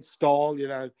dad style, you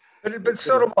know. But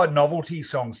sort of like novelty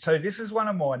songs too. This is one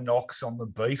of my knocks on the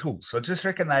Beatles. I just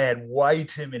reckon they had way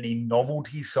too many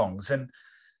novelty songs. And,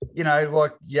 you know,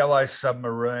 like Yellow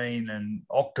Submarine and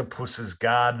Octopus's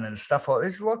Garden and stuff like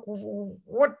this. Like,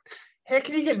 what? How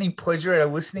can you get any pleasure out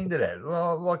of listening to that?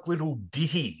 Well, like little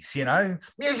ditties, you know.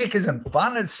 Music isn't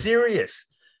fun, it's serious.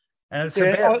 And it's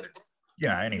about, you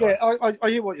know, anyway. Yeah, I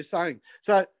hear what you're saying.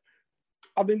 So,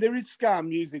 I mean, there is ska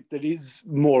music that is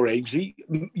more edgy.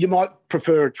 You might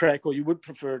prefer a track, or you would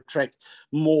prefer a track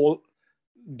more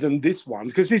than this one,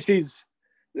 because this is.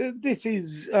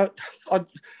 I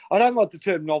don't like the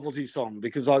term novelty song,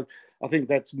 because I think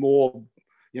that's more,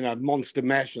 you know, Monster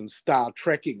Mash and Star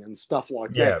Trekking and stuff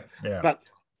like that. Yeah.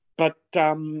 But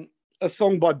a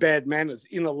song by Bad Manners,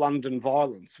 Inner London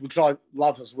Violence, which I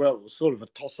love as well, was sort of a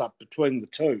toss up between the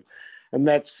two, and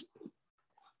that's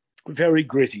very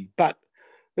gritty. But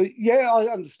yeah, I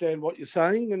understand what you're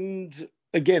saying. And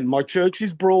again, my church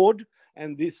is broad,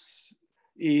 and this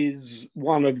is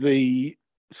one of the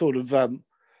sort of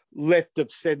left of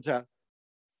centre,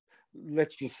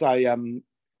 let's just say,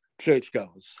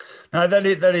 churchgoers. No, that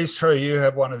is true. You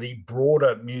have one of the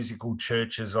broader musical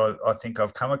churches I think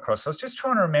I've come across. I was just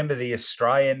trying to remember the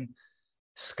Australian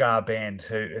ska band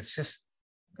who it's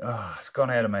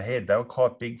gone out of my head. They were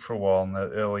quite big for a while in the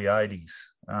early 80s.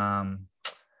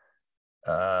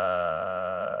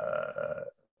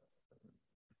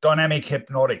 Dynamic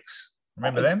Hypnotics.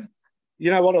 Remember them? You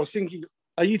know what I was thinking?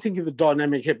 Are you thinking of the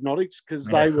Dynamic Hypnotics? Because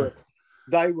they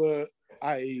were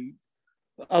a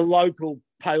local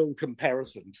pale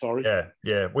comparison. Sorry.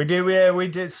 Yeah. We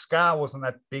did. Ska wasn't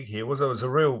that big here, was it? It was a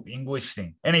real English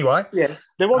thing. Anyway. Yeah.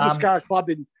 There was a ska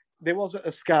club there was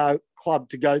a ska club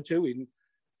to go to in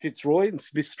Fitzroy, in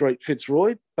Smith Street,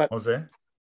 Fitzroy. But was there?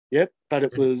 Yep, but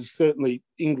it was certainly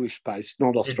English-based,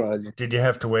 not Australian. Did you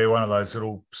have to wear one of those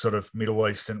little sort of Middle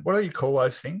Eastern, what do you call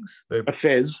those things? A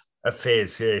fez. A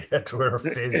fez, yeah. You had to wear a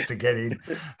fez to get in.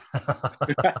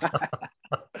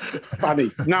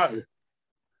 Funny. No.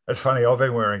 It's funny. I've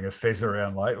been wearing a fez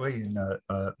around lately in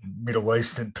Middle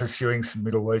Eastern, pursuing some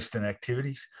Middle Eastern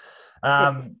activities.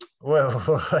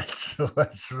 Well, let's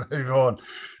move on.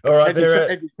 All right.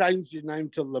 Have you changed your name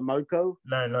to Lamoko?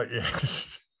 No, not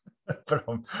yet. But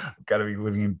I'm going to be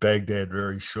living in Baghdad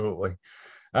very shortly.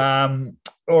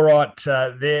 All right,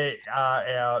 there are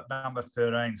our number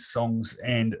 13 songs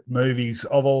and movies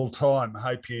of all time.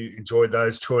 Hope you enjoyed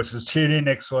those choices. Tune in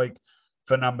next week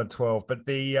for number 12. But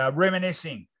the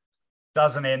reminiscing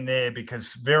doesn't end there,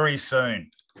 because very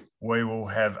soon we will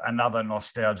have another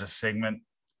nostalgia segment.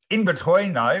 In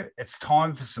between, though, it's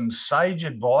time for some sage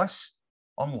advice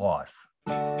on life.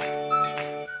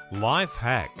 Life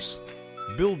hacks.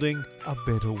 Building a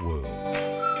better world.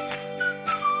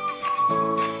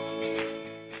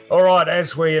 All right,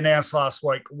 as we announced last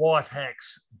week, Life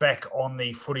Hacks back on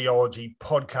the Footyology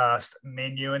podcast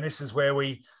menu. And this is where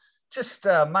we just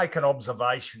make an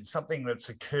observation, something that's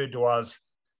occurred to us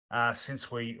since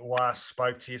we last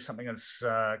spoke to you, something that's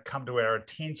come to our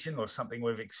attention, or something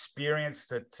we've experienced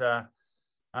that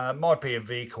might be a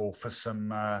vehicle for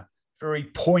some very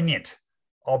poignant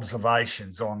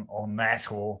observations on that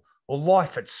or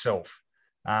life itself,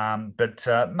 but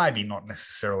maybe not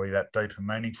necessarily that deep and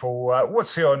meaningful.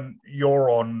 What's let's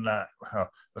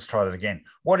try that again.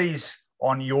 What is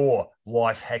on your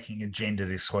life hacking agenda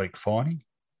this week, Finey?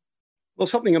 Well,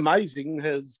 something amazing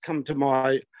has come to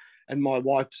my and my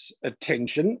wife's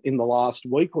attention in the last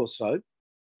week or so.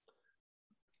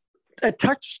 A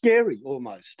touch scary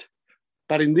almost,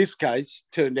 but in this case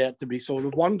turned out to be sort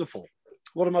of wonderful.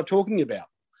 What am I talking about?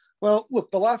 Well, look,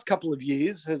 the last couple of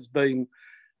years has been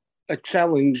a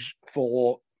challenge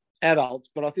for adults,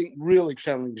 but I think really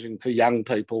challenging for young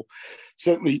people.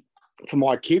 Certainly for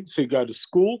my kids who go to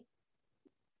school,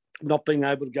 not being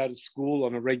able to go to school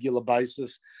on a regular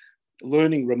basis,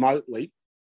 learning remotely,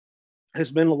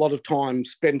 has been a lot of time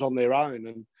spent on their own.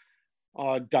 And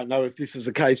I don't know if this is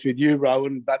the case with you,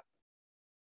 Rowan, but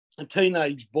a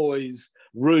teenage boy's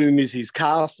room is his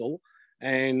castle,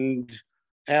 and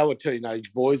our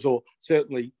teenage boys, or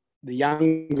certainly the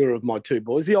younger of my two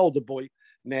boys, the older boy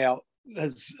now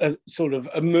has sort of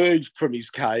emerged from his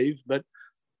cave, but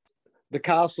the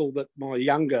castle that my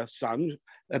younger son,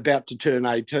 about to turn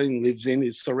 18, lives in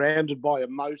is surrounded by a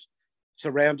moat,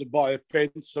 surrounded by a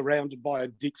fence, surrounded by a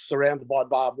ditch, surrounded by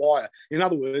barbed wire. In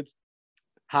other words,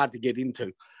 hard to get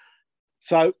into.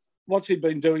 So what's he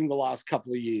been doing the last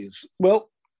couple of years? Well,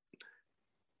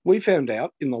 we found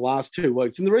out in the last 2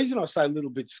 weeks, and the reason I say a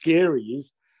little bit scary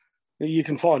is you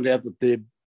can find out that they're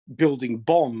building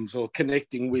bombs or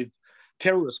connecting with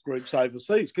terrorist groups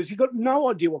overseas, because you've got no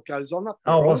idea what goes on up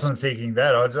there. I wasn't thinking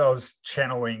that. I was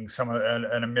channeling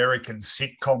an American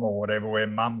sitcom or whatever, where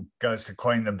mum goes to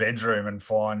clean the bedroom and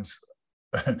finds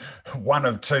one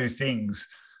of two things: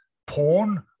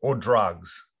 porn or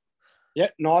drugs. Yeah,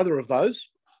 neither of those.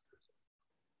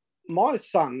 My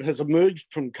son has emerged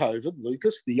from COVID,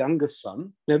 Lucas, the youngest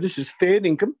son. Now, this is fair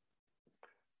dinkum.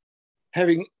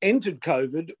 Having entered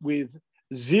COVID with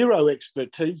zero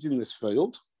expertise in this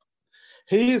field,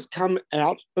 he has come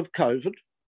out of COVID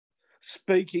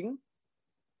speaking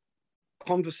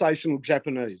conversational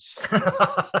Japanese.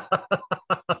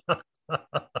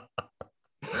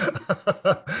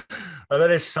 Oh,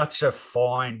 that is such a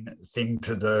fine thing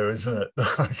to do, isn't it?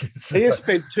 He has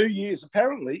spent 2 years,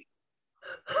 apparently,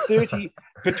 30,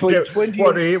 between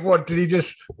 20... What did he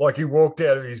just, like, he walked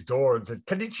out of his door and said,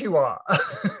 "Konnichiwa"?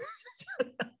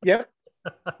 Yep.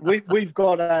 We've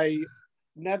got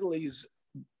Natalie's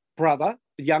brother,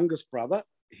 the youngest brother,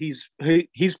 his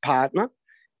partner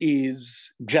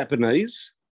is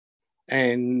Japanese,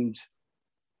 and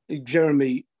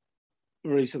Jeremy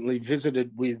recently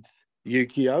visited with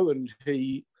Yukio, and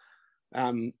he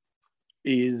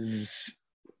is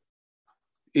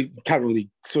currently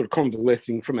sort of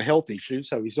convalescing from a health issue,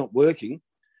 so he's not working.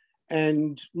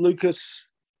 And Lucas,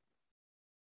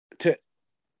 to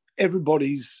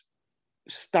everybody's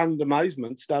stunned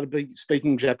amazement, started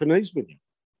speaking Japanese with him.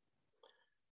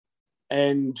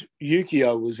 And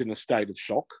Yukio was in a state of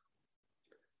shock.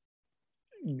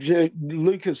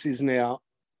 Lucas is now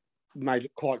made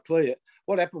it quite clear.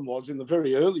 What happened was, in the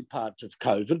very early part of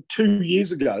COVID, 2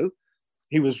 years ago,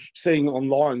 he was seeing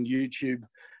online YouTube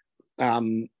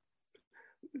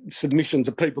submissions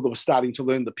of people that were starting to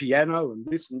learn the piano and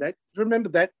this and that. Remember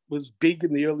that was big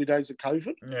in the early days of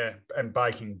COVID? Yeah, and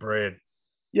baking bread.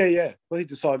 Yeah. Well, he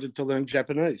decided to learn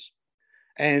Japanese.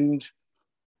 And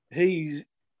he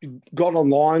got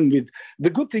online with... The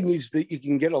good thing is that you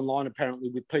can get online, apparently,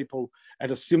 with people at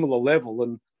a similar level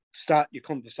and start your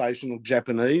conversational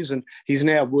Japanese. And he's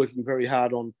now working very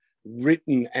hard on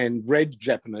written and read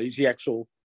Japanese, the actual,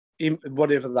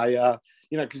 whatever they are,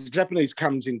 because Japanese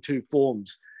comes in two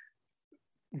forms.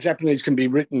 Japanese can be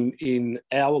written with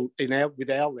our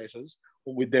letters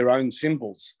or with their own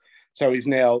symbols. So he's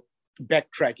now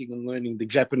backtracking and learning the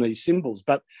Japanese symbols.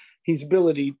 But his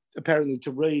ability, apparently,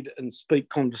 to read and speak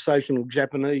conversational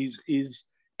Japanese is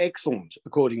excellent,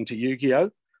 according to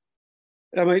Yukio.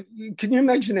 I mean, can you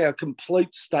imagine our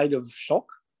complete state of shock?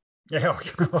 Yeah,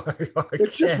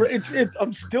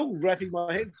 I'm still wrapping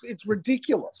my head. It's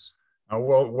ridiculous. Oh,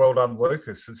 well done,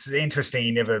 Lucas. It's interesting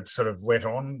you never sort of let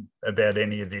on about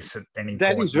any of this at any point.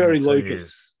 That is very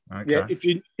Lucas. Okay. Yeah,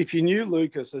 if you knew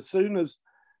Lucas, as soon as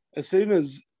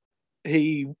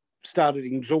he started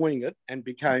enjoying it and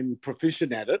became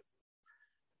proficient at it,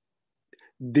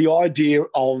 the idea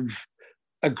of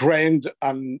a grand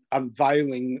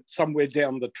unveiling somewhere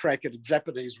down the track at a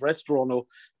Japanese restaurant, or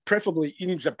preferably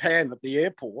in Japan at the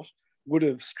airport, would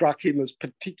have struck him as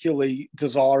particularly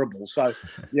desirable. So,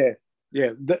 yeah.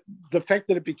 The fact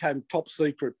that it became top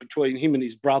secret between him and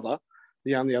his brother,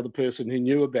 the only other person who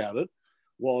knew about it,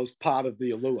 was part of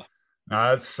the allure.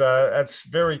 No, it's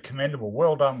very commendable.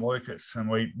 Well done, Lucas. And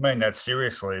we mean that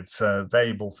seriously. It's a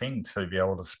valuable thing to be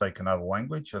able to speak another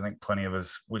language. I think plenty of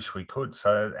us wish we could.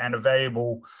 So, and a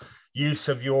valuable use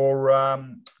of your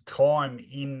time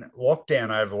in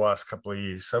lockdown over the last couple of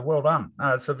years. So well done.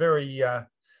 It's a very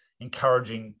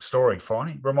encouraging story,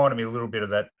 Finey. Reminded me a little bit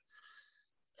of that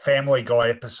Family Guy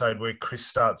episode where Chris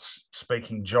starts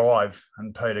speaking jive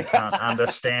and Peter can't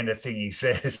understand a thing he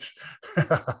says.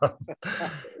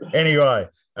 Anyway,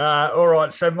 all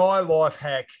right. So my life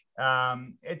hack,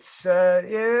 it's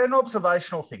an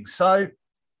observational thing. So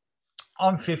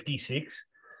I'm 56.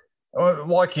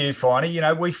 Like you,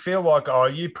 Finey, we feel like,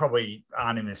 you probably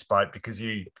aren't in this boat because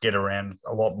you get around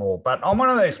a lot more. But I'm one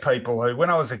of those people who, when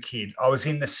I was a kid, I was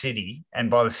in the city, and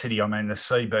by the city, I mean the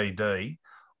CBD,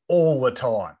 all the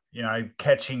time,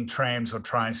 catching trams or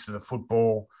trains to the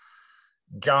football,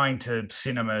 going to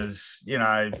cinemas,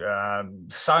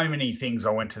 so many things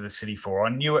I went to the city for. I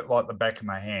knew it like the back of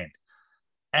my hand.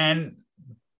 And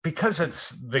because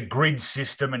it's the grid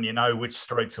system and you know which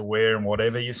streets are where and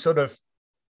whatever, you sort of,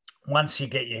 once you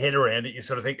get your head around it, you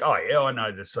sort of think, oh, yeah, I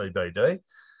know the CBD.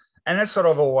 And that's what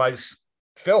I've always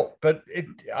felt. But it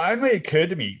only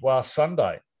occurred to me last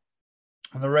Sunday.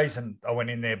 And the reason I went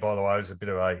in there, by the way, was a bit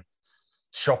of a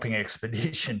shopping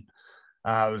expedition.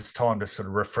 It was time to sort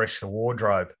of refresh the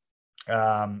wardrobe,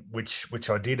 which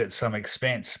I did at some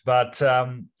expense. But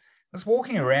I was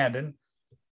walking around, and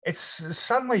it's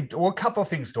suddenly, a couple of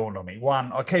things dawned on me.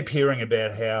 One, I keep hearing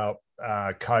about how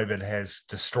COVID has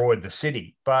destroyed the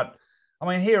city. But, I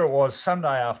mean, here it was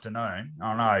Sunday afternoon.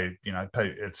 I know,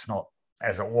 it's not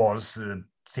as it was.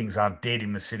 Things aren't dead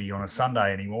in the city on a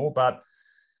Sunday anymore, but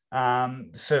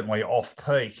certainly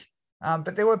off-peak.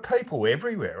 But there were people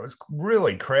everywhere. It was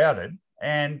really crowded,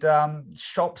 and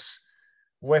shops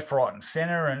left, right and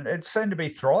centre, and it seemed to be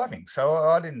thriving. So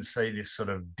I didn't see this sort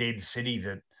of dead city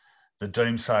that the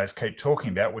doomsayers keep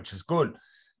talking about, which is good.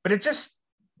 But it just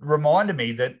reminded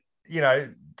me that,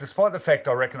 despite the fact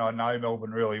I reckon I know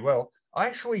Melbourne really well, I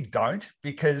actually don't,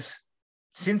 because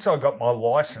since I got my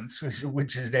licence,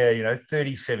 which is now,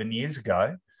 37 years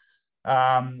ago,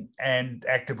 and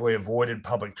actively avoided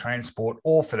public transport,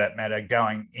 or for that matter,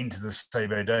 going into the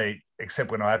CBD,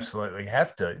 except when I absolutely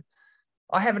have to,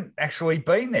 I haven't actually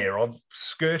been there. I've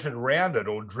skirted around it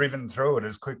or driven through it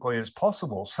as quickly as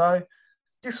possible. So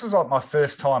this was like my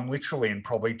first time literally in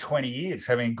probably 20 years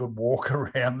having a good walk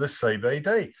around the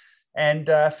CBD. And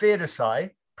fair to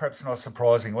say, perhaps not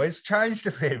surprisingly, it's changed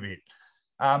a fair bit.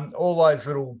 All those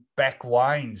little back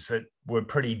lanes that were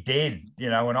pretty dead,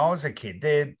 when I was a kid,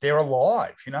 they're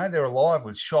alive, they're alive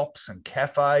with shops and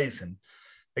cafes, and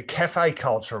the cafe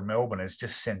culture of Melbourne is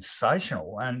just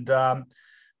sensational. And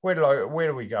where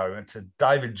do we go? Went to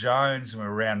David Jones, and we're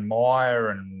around Myer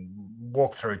and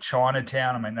walked through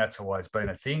Chinatown. I mean, that's always been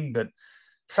a thing, but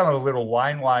some of the little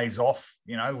laneways off,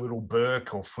 Little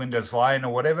Burke or Flinders Lane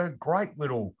or whatever, great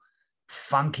little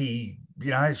funky,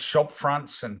 shop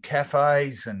fronts and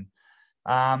cafes. And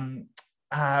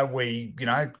we,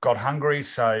 got hungry,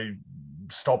 so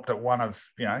stopped at one of,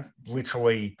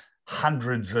 literally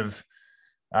hundreds of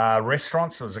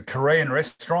restaurants. It was a Korean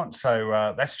restaurant,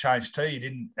 so that's changed too. You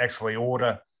didn't actually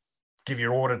give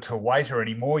your order to a waiter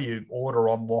anymore. You order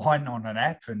online on an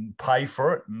app and pay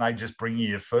for it, and they just bring you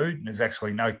your food, and there's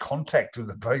actually no contact with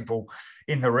the people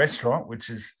in the restaurant, which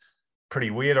is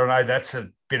pretty weird. I know that's a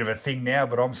bit of a thing now,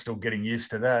 but I'm still getting used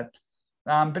to that.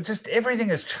 But just everything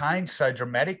has changed so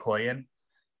dramatically. And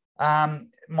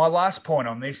my last point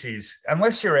on this is,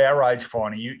 unless you're our age,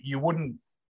 Finey, you wouldn't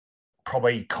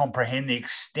probably comprehend the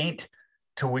extent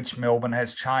to which Melbourne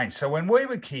has changed. So when we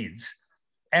were kids,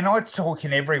 and I talk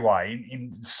in every way,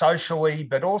 in socially,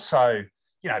 but also,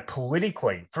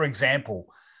 politically. For example,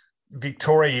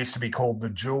 Victoria used to be called the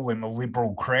jewel in the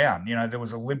Liberal crown. There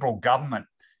was a Liberal government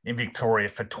in Victoria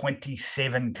for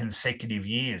 27 consecutive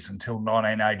years until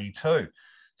 1982.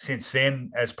 Since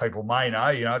then, as people may know,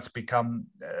 it's become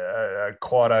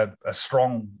quite a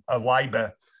strong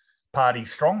Labor Party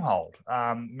stronghold.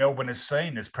 Melbourne is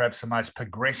seen as perhaps the most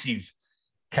progressive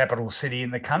capital city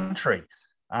in the country.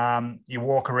 You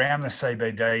walk around the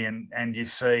CBD and you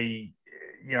see,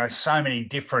 so many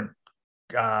different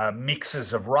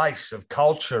mixes of race, of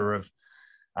culture, of,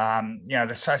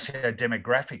 the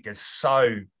socio-demographic is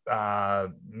so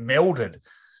melded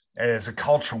as a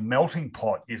cultural melting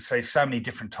pot. You see so many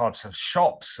different types of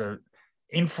shops,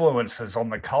 influences on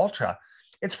the culture.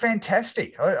 It's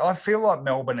fantastic. I feel like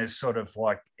Melbourne is sort of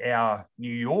like our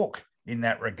New York in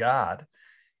that regard.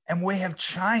 And we have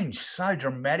changed so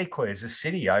dramatically as a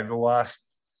city over the last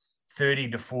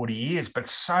 30 to 40 years, but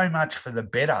so much for the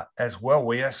better as well.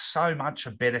 We are so much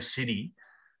a better city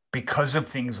because of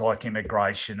things like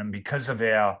immigration and because of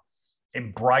our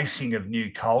embracing of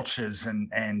new cultures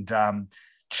and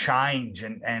change.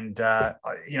 And I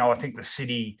think the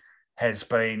city has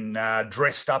been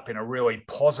dressed up in a really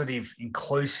positive,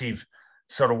 inclusive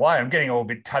sort of way. I'm getting all a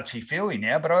bit touchy-feely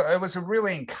now, but it was a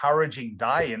really encouraging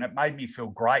day, and it made me feel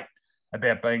great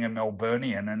about being a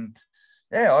Melburnian. And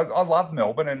yeah, I love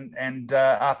Melbourne. And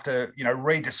after,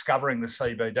 rediscovering the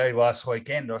CBD last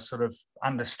weekend, I sort of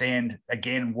understand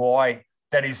again why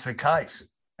that is the case.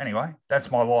 Anyway,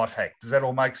 that's my life hack. Does that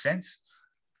all make sense?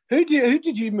 Who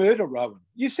did you murder, Rowan?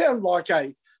 You sound like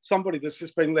somebody that's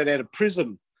just been let out of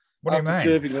prison What do you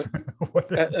after mean? serving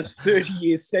a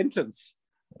 30-year sentence.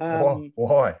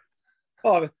 Why?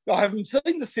 Oh, I haven't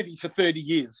seen the city for 30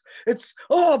 years. The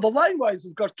laneways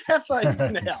have got cafes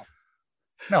now.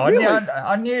 No, Really?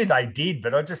 I knew they did,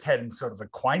 but I just hadn't sort of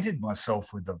acquainted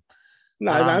myself with them.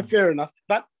 No, fair enough.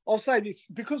 But I'll say this,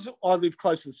 because I live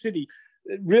close to the city,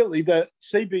 really the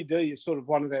CBD is sort of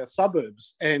one of our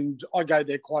suburbs, and I go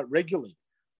there quite regularly.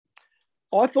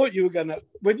 I thought you were going to,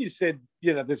 when you said,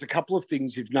 there's a couple of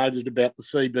things you've noted about the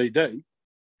CBD,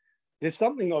 there's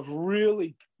something I've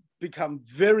really become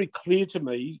very clear to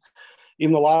me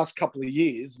in the last couple of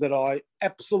years that I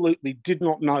absolutely did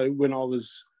not know when I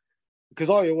was,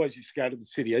 because I always used to go to the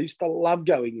city. I used to love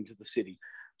going into the city.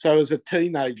 So as a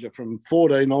teenager from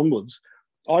 14 onwards,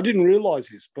 I didn't realise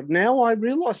this, but now I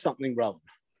realise something, Rowan.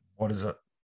 What is it?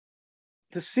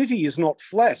 The city is not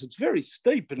flat. It's very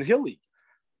steep and hilly.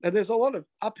 And there's a lot of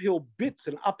uphill bits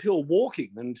and uphill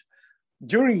walking. And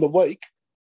during the week,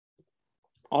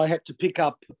 I had to pick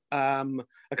up a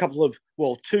couple of,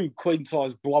 two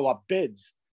queen-size blow-up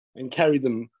beds and carry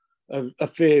them a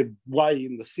fair way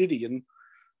in the city. And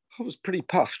I was pretty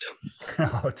puffed.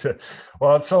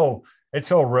 Well,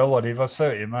 it's all relative. I see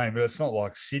what you mean, but it's not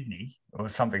like Sydney or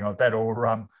something like that.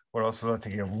 Or what else was I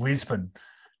thinking of? Lisbon.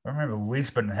 I remember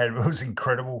Lisbon it was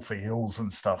incredible for hills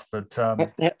and stuff. But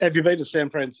have you been to San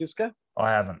Francisco?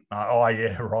 I haven't. Oh,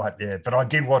 yeah, right, yeah. But I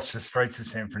did watch the streets of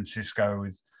San Francisco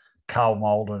with Carl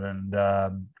Malden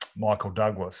and Michael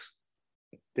Douglas.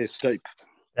 They're steep.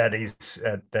 That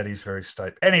is very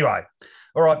steep. Anyway,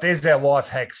 all right, there's our life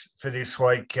hacks for this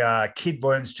week. Kid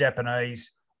learns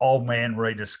Japanese, old man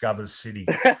rediscovers city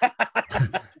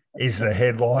is the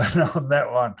headline on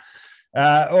that one.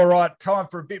 All right, time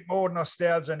for a bit more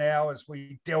nostalgia now as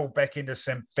we delve back into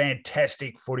some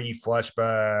fantastic footy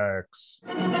flashbacks.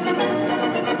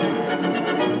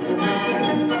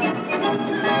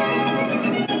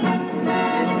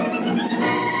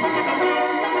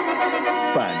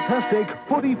 Fantastic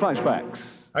footy flashbacks.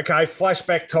 Okay,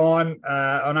 flashback time.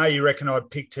 I know you reckon I'd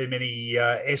pick too many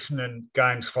Essendon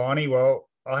games, Finey. Well,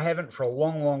 I haven't for a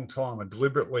long, long time. I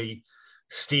deliberately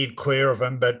steered clear of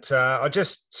them, but I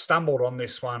just stumbled on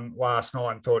this one last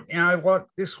night and thought, you know what,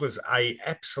 this was a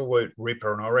absolute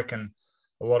ripper, and I reckon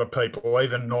a lot of people,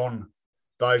 even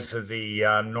those of the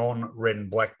non-red and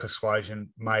black persuasion,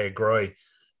 may agree.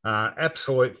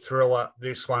 Absolute thriller,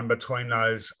 this one, between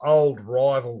those old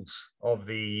rivals of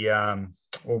the,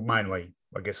 mainly,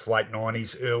 I guess, late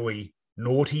 90s, early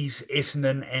noughties,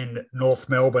 Essendon and North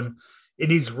Melbourne.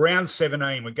 It is round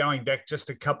 17. We're going back just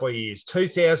a couple of years.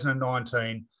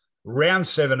 2019, round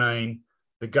 17,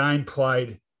 the game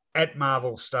played at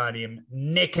Marvel Stadium,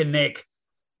 neck and neck,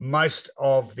 most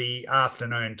of the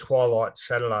afternoon, twilight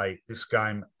Saturday, this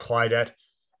game played at,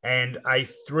 and a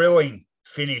thrilling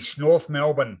finish. North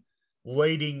Melbourne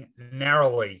leading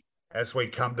narrowly as we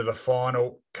come to the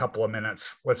final couple of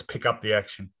minutes. Let's pick up the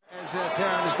action. As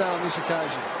Tarrant has done on this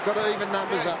occasion. Got to even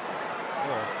numbers up.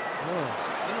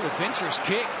 Into a venturous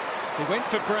kick. He went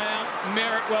for Brown.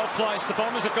 Merritt well placed. The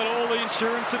Bombers have got all the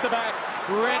insurance at the back.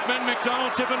 Redmond,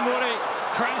 McDonald, Tippenwoody.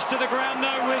 Crash to the ground,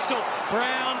 no whistle.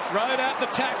 Brown rode out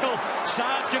the tackle.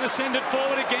 Saad's going to send it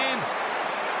forward again.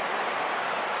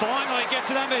 Finally gets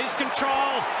it under his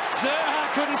control. Zerha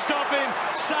couldn't stop him.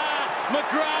 Saad,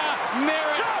 McGrath,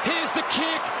 Merritt. Here's the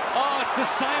kick. Oh, it's the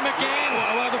same again.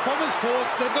 Well, the Bombers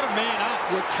thoughts they've got to man up.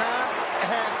 You can't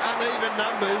have uneven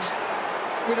numbers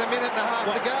with a minute and a half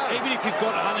to go. Even if you've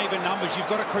got uneven numbers, you've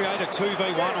got to create a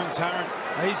 2v1 on Tarrant.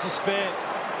 He's the spare.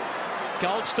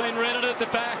 Goldstein read it at the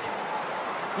back.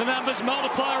 The numbers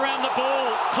multiply around the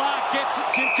ball. Clark gets it.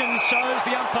 Simpkins shows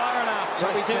the umpire enough.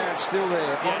 So Tarrant's still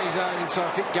there on his own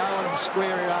inside. Fit, go and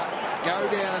square it up. Go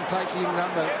down and take your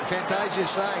number.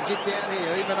 Fantasia's saying, get down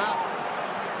here, even up.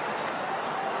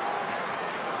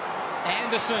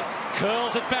 Anderson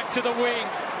curls it back to the wing.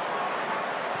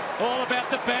 All about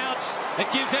the bounce.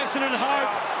 It gives Essendon hope.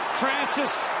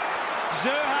 Francis,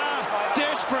 Zerha,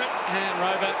 desperate. And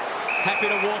Robert happy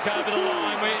to walk over the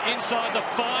line. We're inside the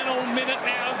final minute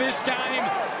now of this game.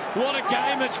 What a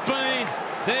game it's been.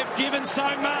 They've given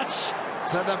so much.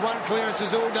 So they've won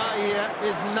clearances all day here.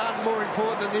 There's none more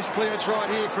important than this clearance right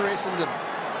here for Essendon.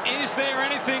 Is there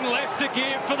anything left to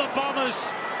give for the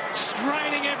Bombers?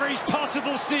 Straining every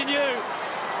possible sinew.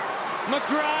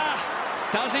 McGrath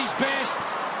does his best.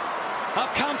 Up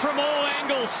come from all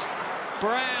angles.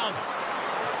 Brown.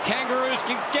 Kangaroos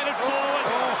can get it forward.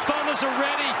 Bombers are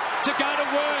ready to go to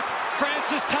work.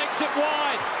 Francis takes it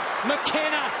wide.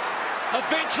 McKenna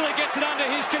eventually gets it under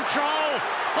his control.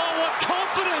 Oh, what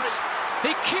confidence!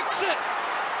 He kicks it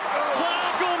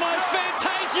Clark almost.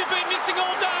 Fantasia been missing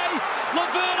all day.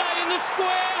 Laverde in the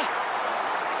square.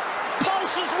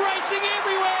 Pulses racing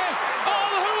everywhere.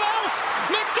 Oh, who else?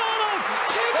 McDonald.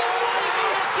 Tibbon Woody.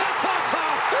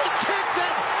 He's kicked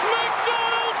it.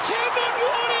 McDonald. Tibbon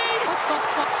Woody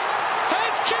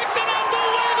has kicked an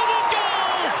unbelievable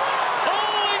goal.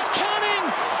 Oh, he's cunning.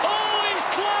 Oh, he's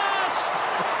class.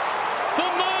 The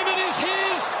moment is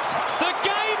his. The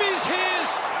game is his.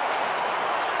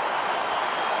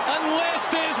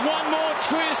 Unless there's one more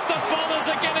twist, the Bombers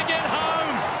are going to get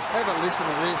home. Have a listen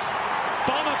to this.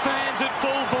 Bomber fans at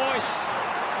full voice.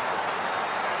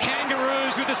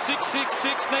 Kangaroos with a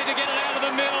 6-6-6 need to get it out of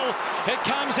the middle. It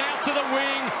comes out to the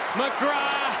wing.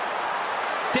 McGrath.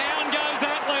 Down goes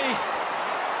Atley.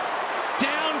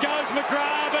 Down goes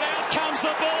McGrath, but out comes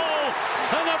the ball.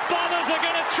 And the Bombers are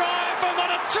going to triumph, and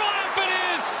what a triumph it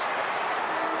is!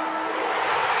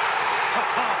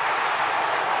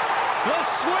 The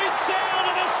sweet sound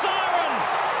of the siren.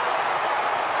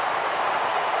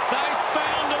 They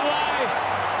found a way,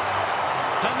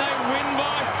 and they win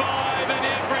by 5, and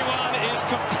everyone is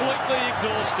completely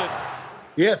exhausted.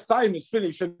 Yeah, famous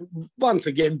finish. And once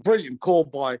again, brilliant call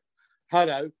by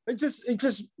Hutto. It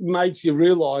just makes you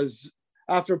realise,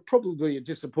 after probably a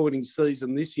disappointing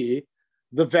season this year,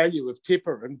 the value of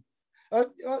Tipper. And I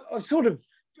sort of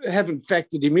haven't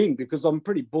factored him in because I'm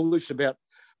pretty bullish about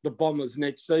the Bombers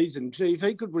next season. Gee, if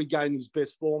he could regain his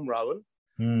best form, Rowan,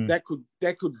 that could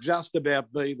just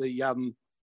about be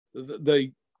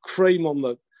the cream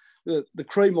on the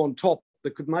cream on top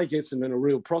that could make Essendon a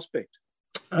real prospect.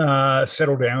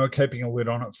 Settle down. We're keeping a lid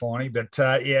on it, Finey. But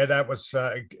that was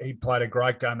he played a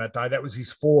great game that day. That was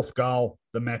his 4th goal,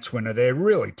 the match winner there.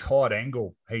 Really tight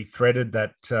angle he threaded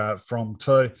that from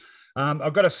too.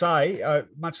 I've got to say,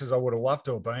 much as I would have loved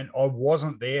to have been, I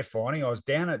wasn't there, Finey. I was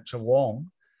down at Geelong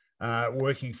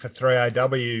working for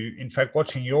 3AW. In fact,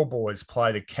 watching your boys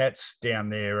play the Cats down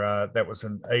there. That was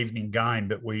an evening game,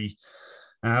 but we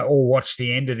all watched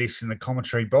the end of this in the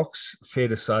commentary box. Fair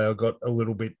to say I got a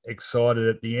little bit excited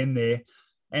at the end there.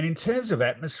 And in terms of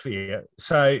atmosphere,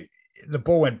 so the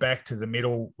ball went back to the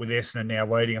middle with Essendon now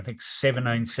leading, I think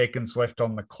 17 seconds left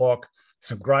on the clock.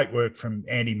 Some great work from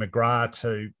Andy McGrath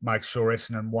to make sure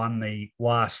Essendon won the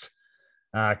last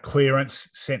clearance,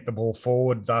 sent the ball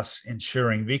forward, thus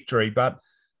ensuring victory. But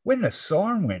when the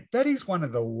siren went, that is one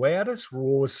of the loudest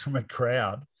roars from a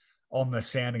crowd on the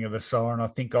sounding of a siren I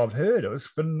think I've heard. It was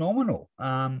phenomenal.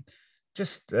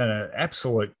 Just an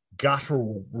absolute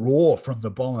guttural roar from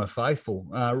the Bomber faithful.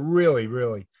 Really,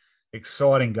 really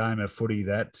exciting game of footy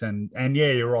that. And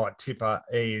yeah, you're right, Tipper,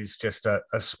 he is just a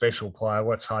special player.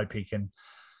 Let's hope he can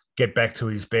get back to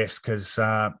his best because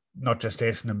not just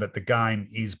Essendon, but the game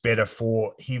is better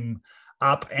for him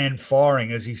up and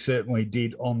firing as he certainly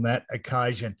did on that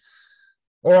occasion.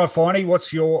 All right, Finey,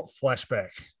 what's your flashback?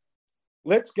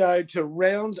 Let's go to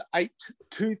round 8,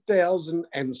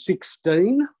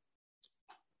 2016.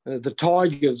 The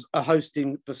Tigers are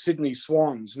hosting the Sydney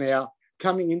Swans. Now,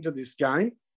 coming into this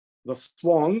game, the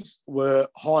Swans were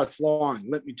high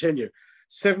flying. Let me tell you,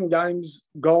 7 games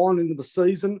gone into the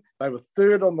season. They were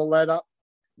 3rd on the ladder,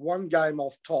 1 game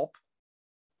off top,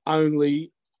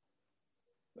 only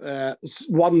 1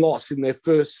 loss in their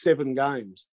first 7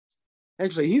 games.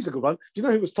 Actually, here's a good one. Do you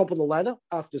know who was top of the ladder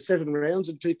after 7 rounds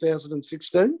in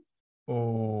 2016?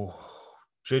 Oh,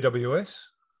 GWS?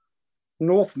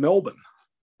 North Melbourne.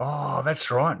 Oh, that's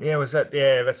right. Yeah, was that?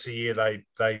 Yeah, that's the year they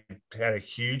had a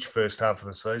huge first half of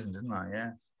the season, didn't they?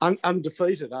 Yeah.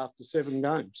 Undefeated after 7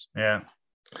 games. Yeah.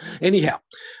 Anyhow,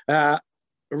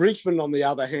 Richmond, on the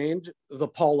other hand, the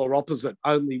polar opposite,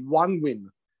 only 1 win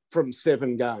from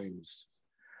 7 games.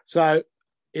 So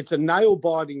it's a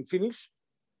nail-biting finish.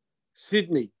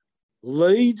 Sydney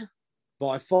lead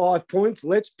by 5 points.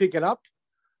 Let's pick it up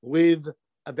with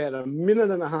about a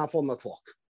minute and a half on the clock.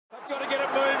 They've got to get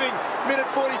it moving. Minute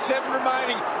 47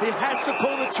 remaining. He has to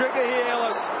pull the trigger here,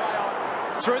 Ellis.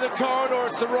 Through the corridor,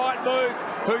 it's the right move.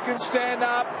 Who can stand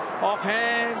up? Off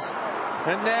hands.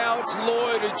 And now it's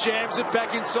Lloyd who jams it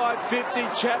back inside 50.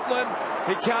 Chaplin,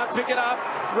 he can't pick it up.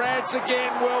 Rance again,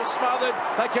 well smothered.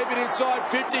 They keep it inside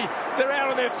 50. They're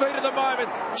out on their feet at the moment.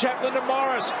 Chaplin to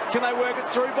Morris. Can they work it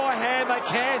through by hand? They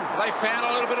can. They found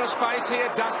a little bit of space here.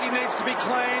 Dusty needs to be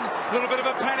clean. A little bit of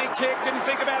a panic kick. Didn't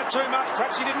think about it too much.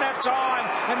 Perhaps he didn't have time.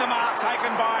 And the mark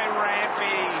taken by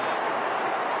Rampy.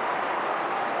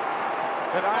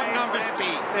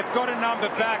 They've got a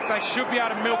number back. They should be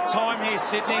able to milk time here,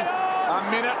 Sydney. A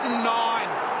minute and 9.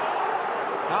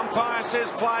 Umpire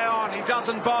says play on. He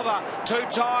doesn't bother. Too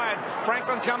tired.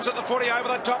 Franklin comes at the footy. Over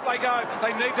the top they go.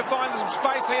 They need to find some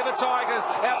space here, the Tigers.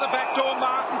 Out the back door,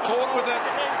 Martin caught with it.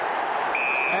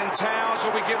 And Towers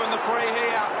will be given the free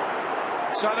here.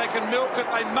 So they can milk it.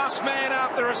 They must man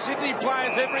up. There are Sydney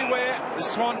players everywhere. The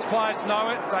Swans players know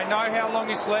it. They know how long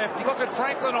is left. Look at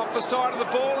Franklin off the side of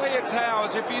the ball here,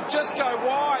 Towers. If you just go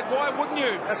wide, why wouldn't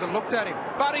you? Hasn't looked at him.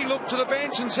 Buddy looked to the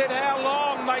bench and said, how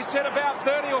long? They said about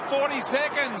 30 or 40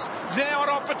 seconds. Now an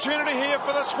opportunity here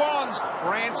for the Swans.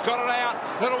 Rand's got it out.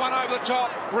 Little one over the top.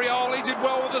 Rioli did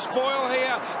well with the spoil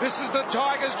here. This is the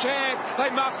Tigers' chance. They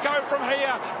must go from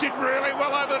here. Did really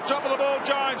well over the top of the ball,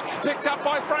 Jones. Picked up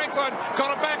by Franklin.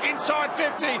 Got it back inside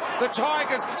 50. The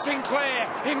Tigers, Sinclair.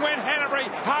 In went Hanbury.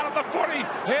 Heart of the footy.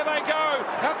 Here they go.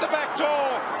 Out the back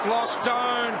door. Floss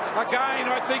Stone. Again,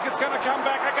 I think it's going to come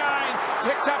back again.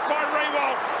 Picked up by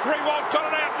Rewalt. Rewalt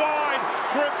got it out wide.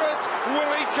 Griffiths.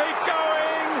 Will he keep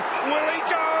going? Will he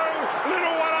go?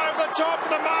 Little one over the top.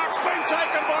 And the mark's been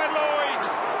taken by Lloyd.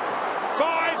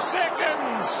 5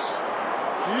 seconds.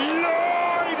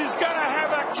 Lloyd is going to have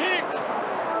a kick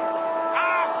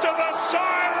after the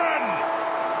siren.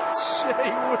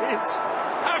 Gee whiz.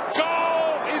 A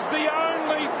goal is the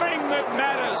only thing that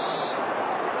matters.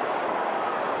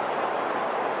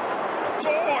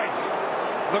 Boy.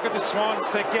 Look at the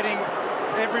Swans. They're getting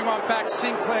everyone back.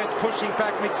 Sinclair's pushing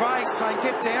back. McVeigh saying,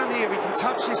 get down here. We can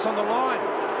touch this on the line.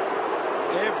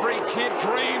 Every kid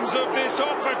dreams of this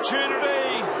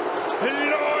opportunity.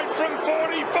 Lloyd from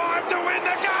 45 to win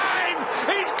the game.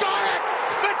 He's got it.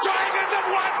 The Tigers have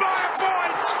won by a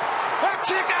point. A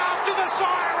kick after the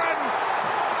siren.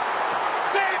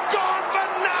 They've gone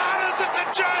bananas at the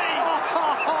G.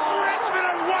 Richmond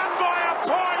have won by a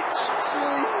point.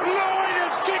 Lloyd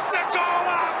has kicked the goal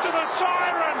after the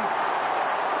siren.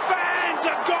 Fans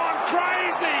have gone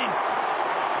crazy.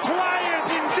 Players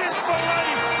in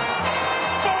disbelief.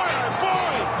 Boy, oh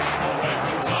boy.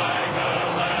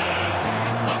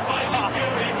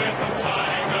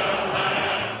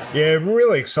 Yeah,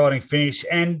 really exciting finish.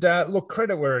 And look,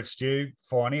 credit where it's due,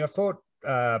 Finey. I thought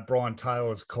Brian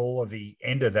Taylor's call of the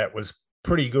end of that was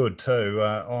pretty good too.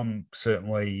 I'm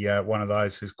certainly one of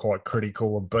those who's quite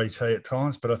critical of BT at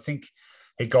times, but I think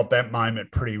he got that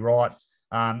moment pretty right.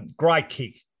 Great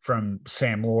kick from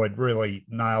Sam Lloyd, really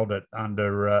nailed it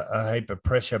under a heap of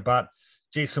pressure. But,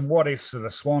 gee, some what-ifs for the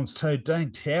Swans too.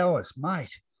 Dean Towers,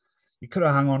 mate. You could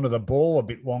have hung onto the ball a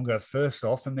bit longer first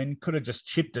off, and then could have just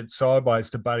chipped it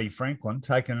sideways to Buddy Franklin,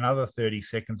 taken another 30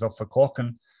 seconds off the clock,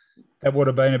 and that would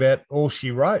have been about all she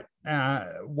wrote.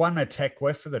 One attack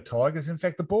left for the Tigers. In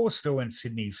fact, the ball was still in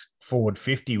Sydney's forward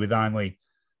 50 with only,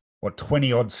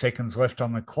 20-odd seconds left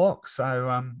on the clock.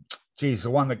 So, geez, the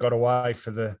one that got away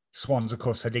for the Swans, of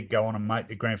course, they did go on and make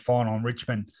the grand final, and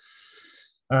Richmond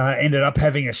ended up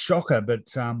having a shocker, but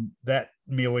that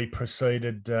merely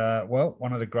preceded,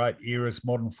 one of the great eras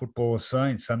modern football has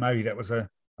seen. So maybe that was a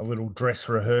little dress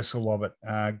rehearsal of it.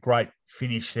 Great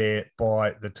finish there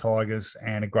by the Tigers,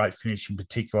 and a great finish in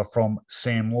particular from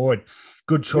Sam Lloyd.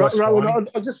 Good choice. Rowan,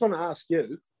 I just want to ask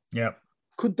you. Yeah.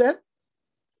 Could that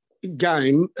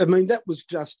game, I mean, that was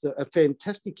just a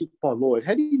fantastic kick by Lloyd.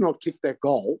 Had he not kicked that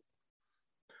goal,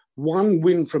 1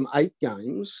 win from 8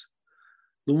 games,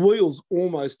 the wheels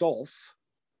almost off,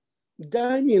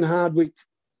 Damien Hardwick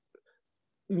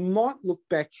might look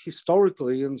back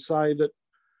historically and say that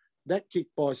that kick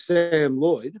by Sam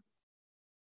Lloyd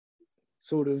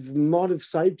sort of might have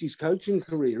saved his coaching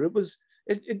career.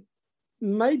 It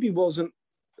maybe wasn't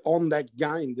on that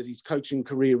game that his coaching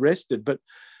career rested, but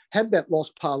had that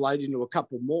loss parlayed into a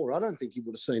couple more, I don't think he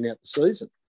would have seen out the season.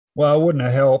 Well, it wouldn't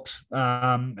have helped.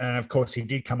 And, of course, he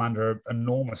did come under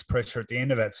enormous pressure at the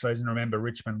end of that season. Remember,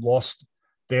 Richmond lost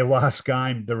their last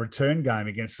game, the return game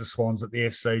against the Swans at the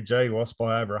SCG, lost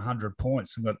by over 100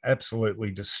 points and got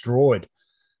absolutely destroyed.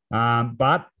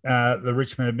 But the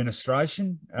Richmond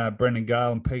administration, Brendan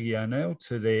Gale and Peggy O'Neill,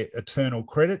 to their eternal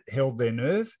credit, held their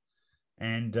nerve,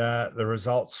 and the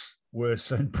results were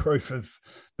soon proof of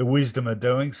the wisdom of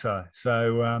doing so.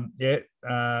 So,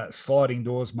 sliding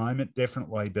doors moment,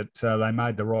 definitely, but they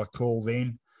made the right call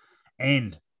then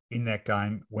and in that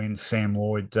game when Sam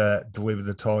Lloyd delivered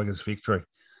the Tigers' victory.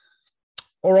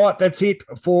 All right, that's it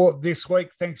for this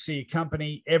week. Thanks for your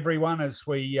company, everyone, as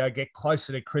we get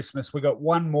closer to Christmas. We've got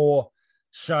one more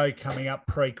show coming up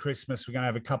pre-Christmas. We're going to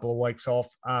have a couple of weeks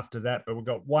off after that, but we've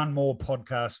got one more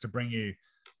podcast to bring you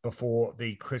before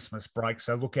the Christmas break.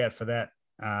 So look out for that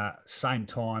same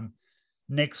time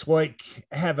next week.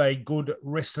 Have a good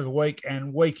rest of the week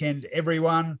and weekend,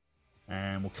 everyone,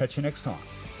 and we'll catch you next time.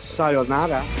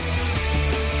 Sayonara.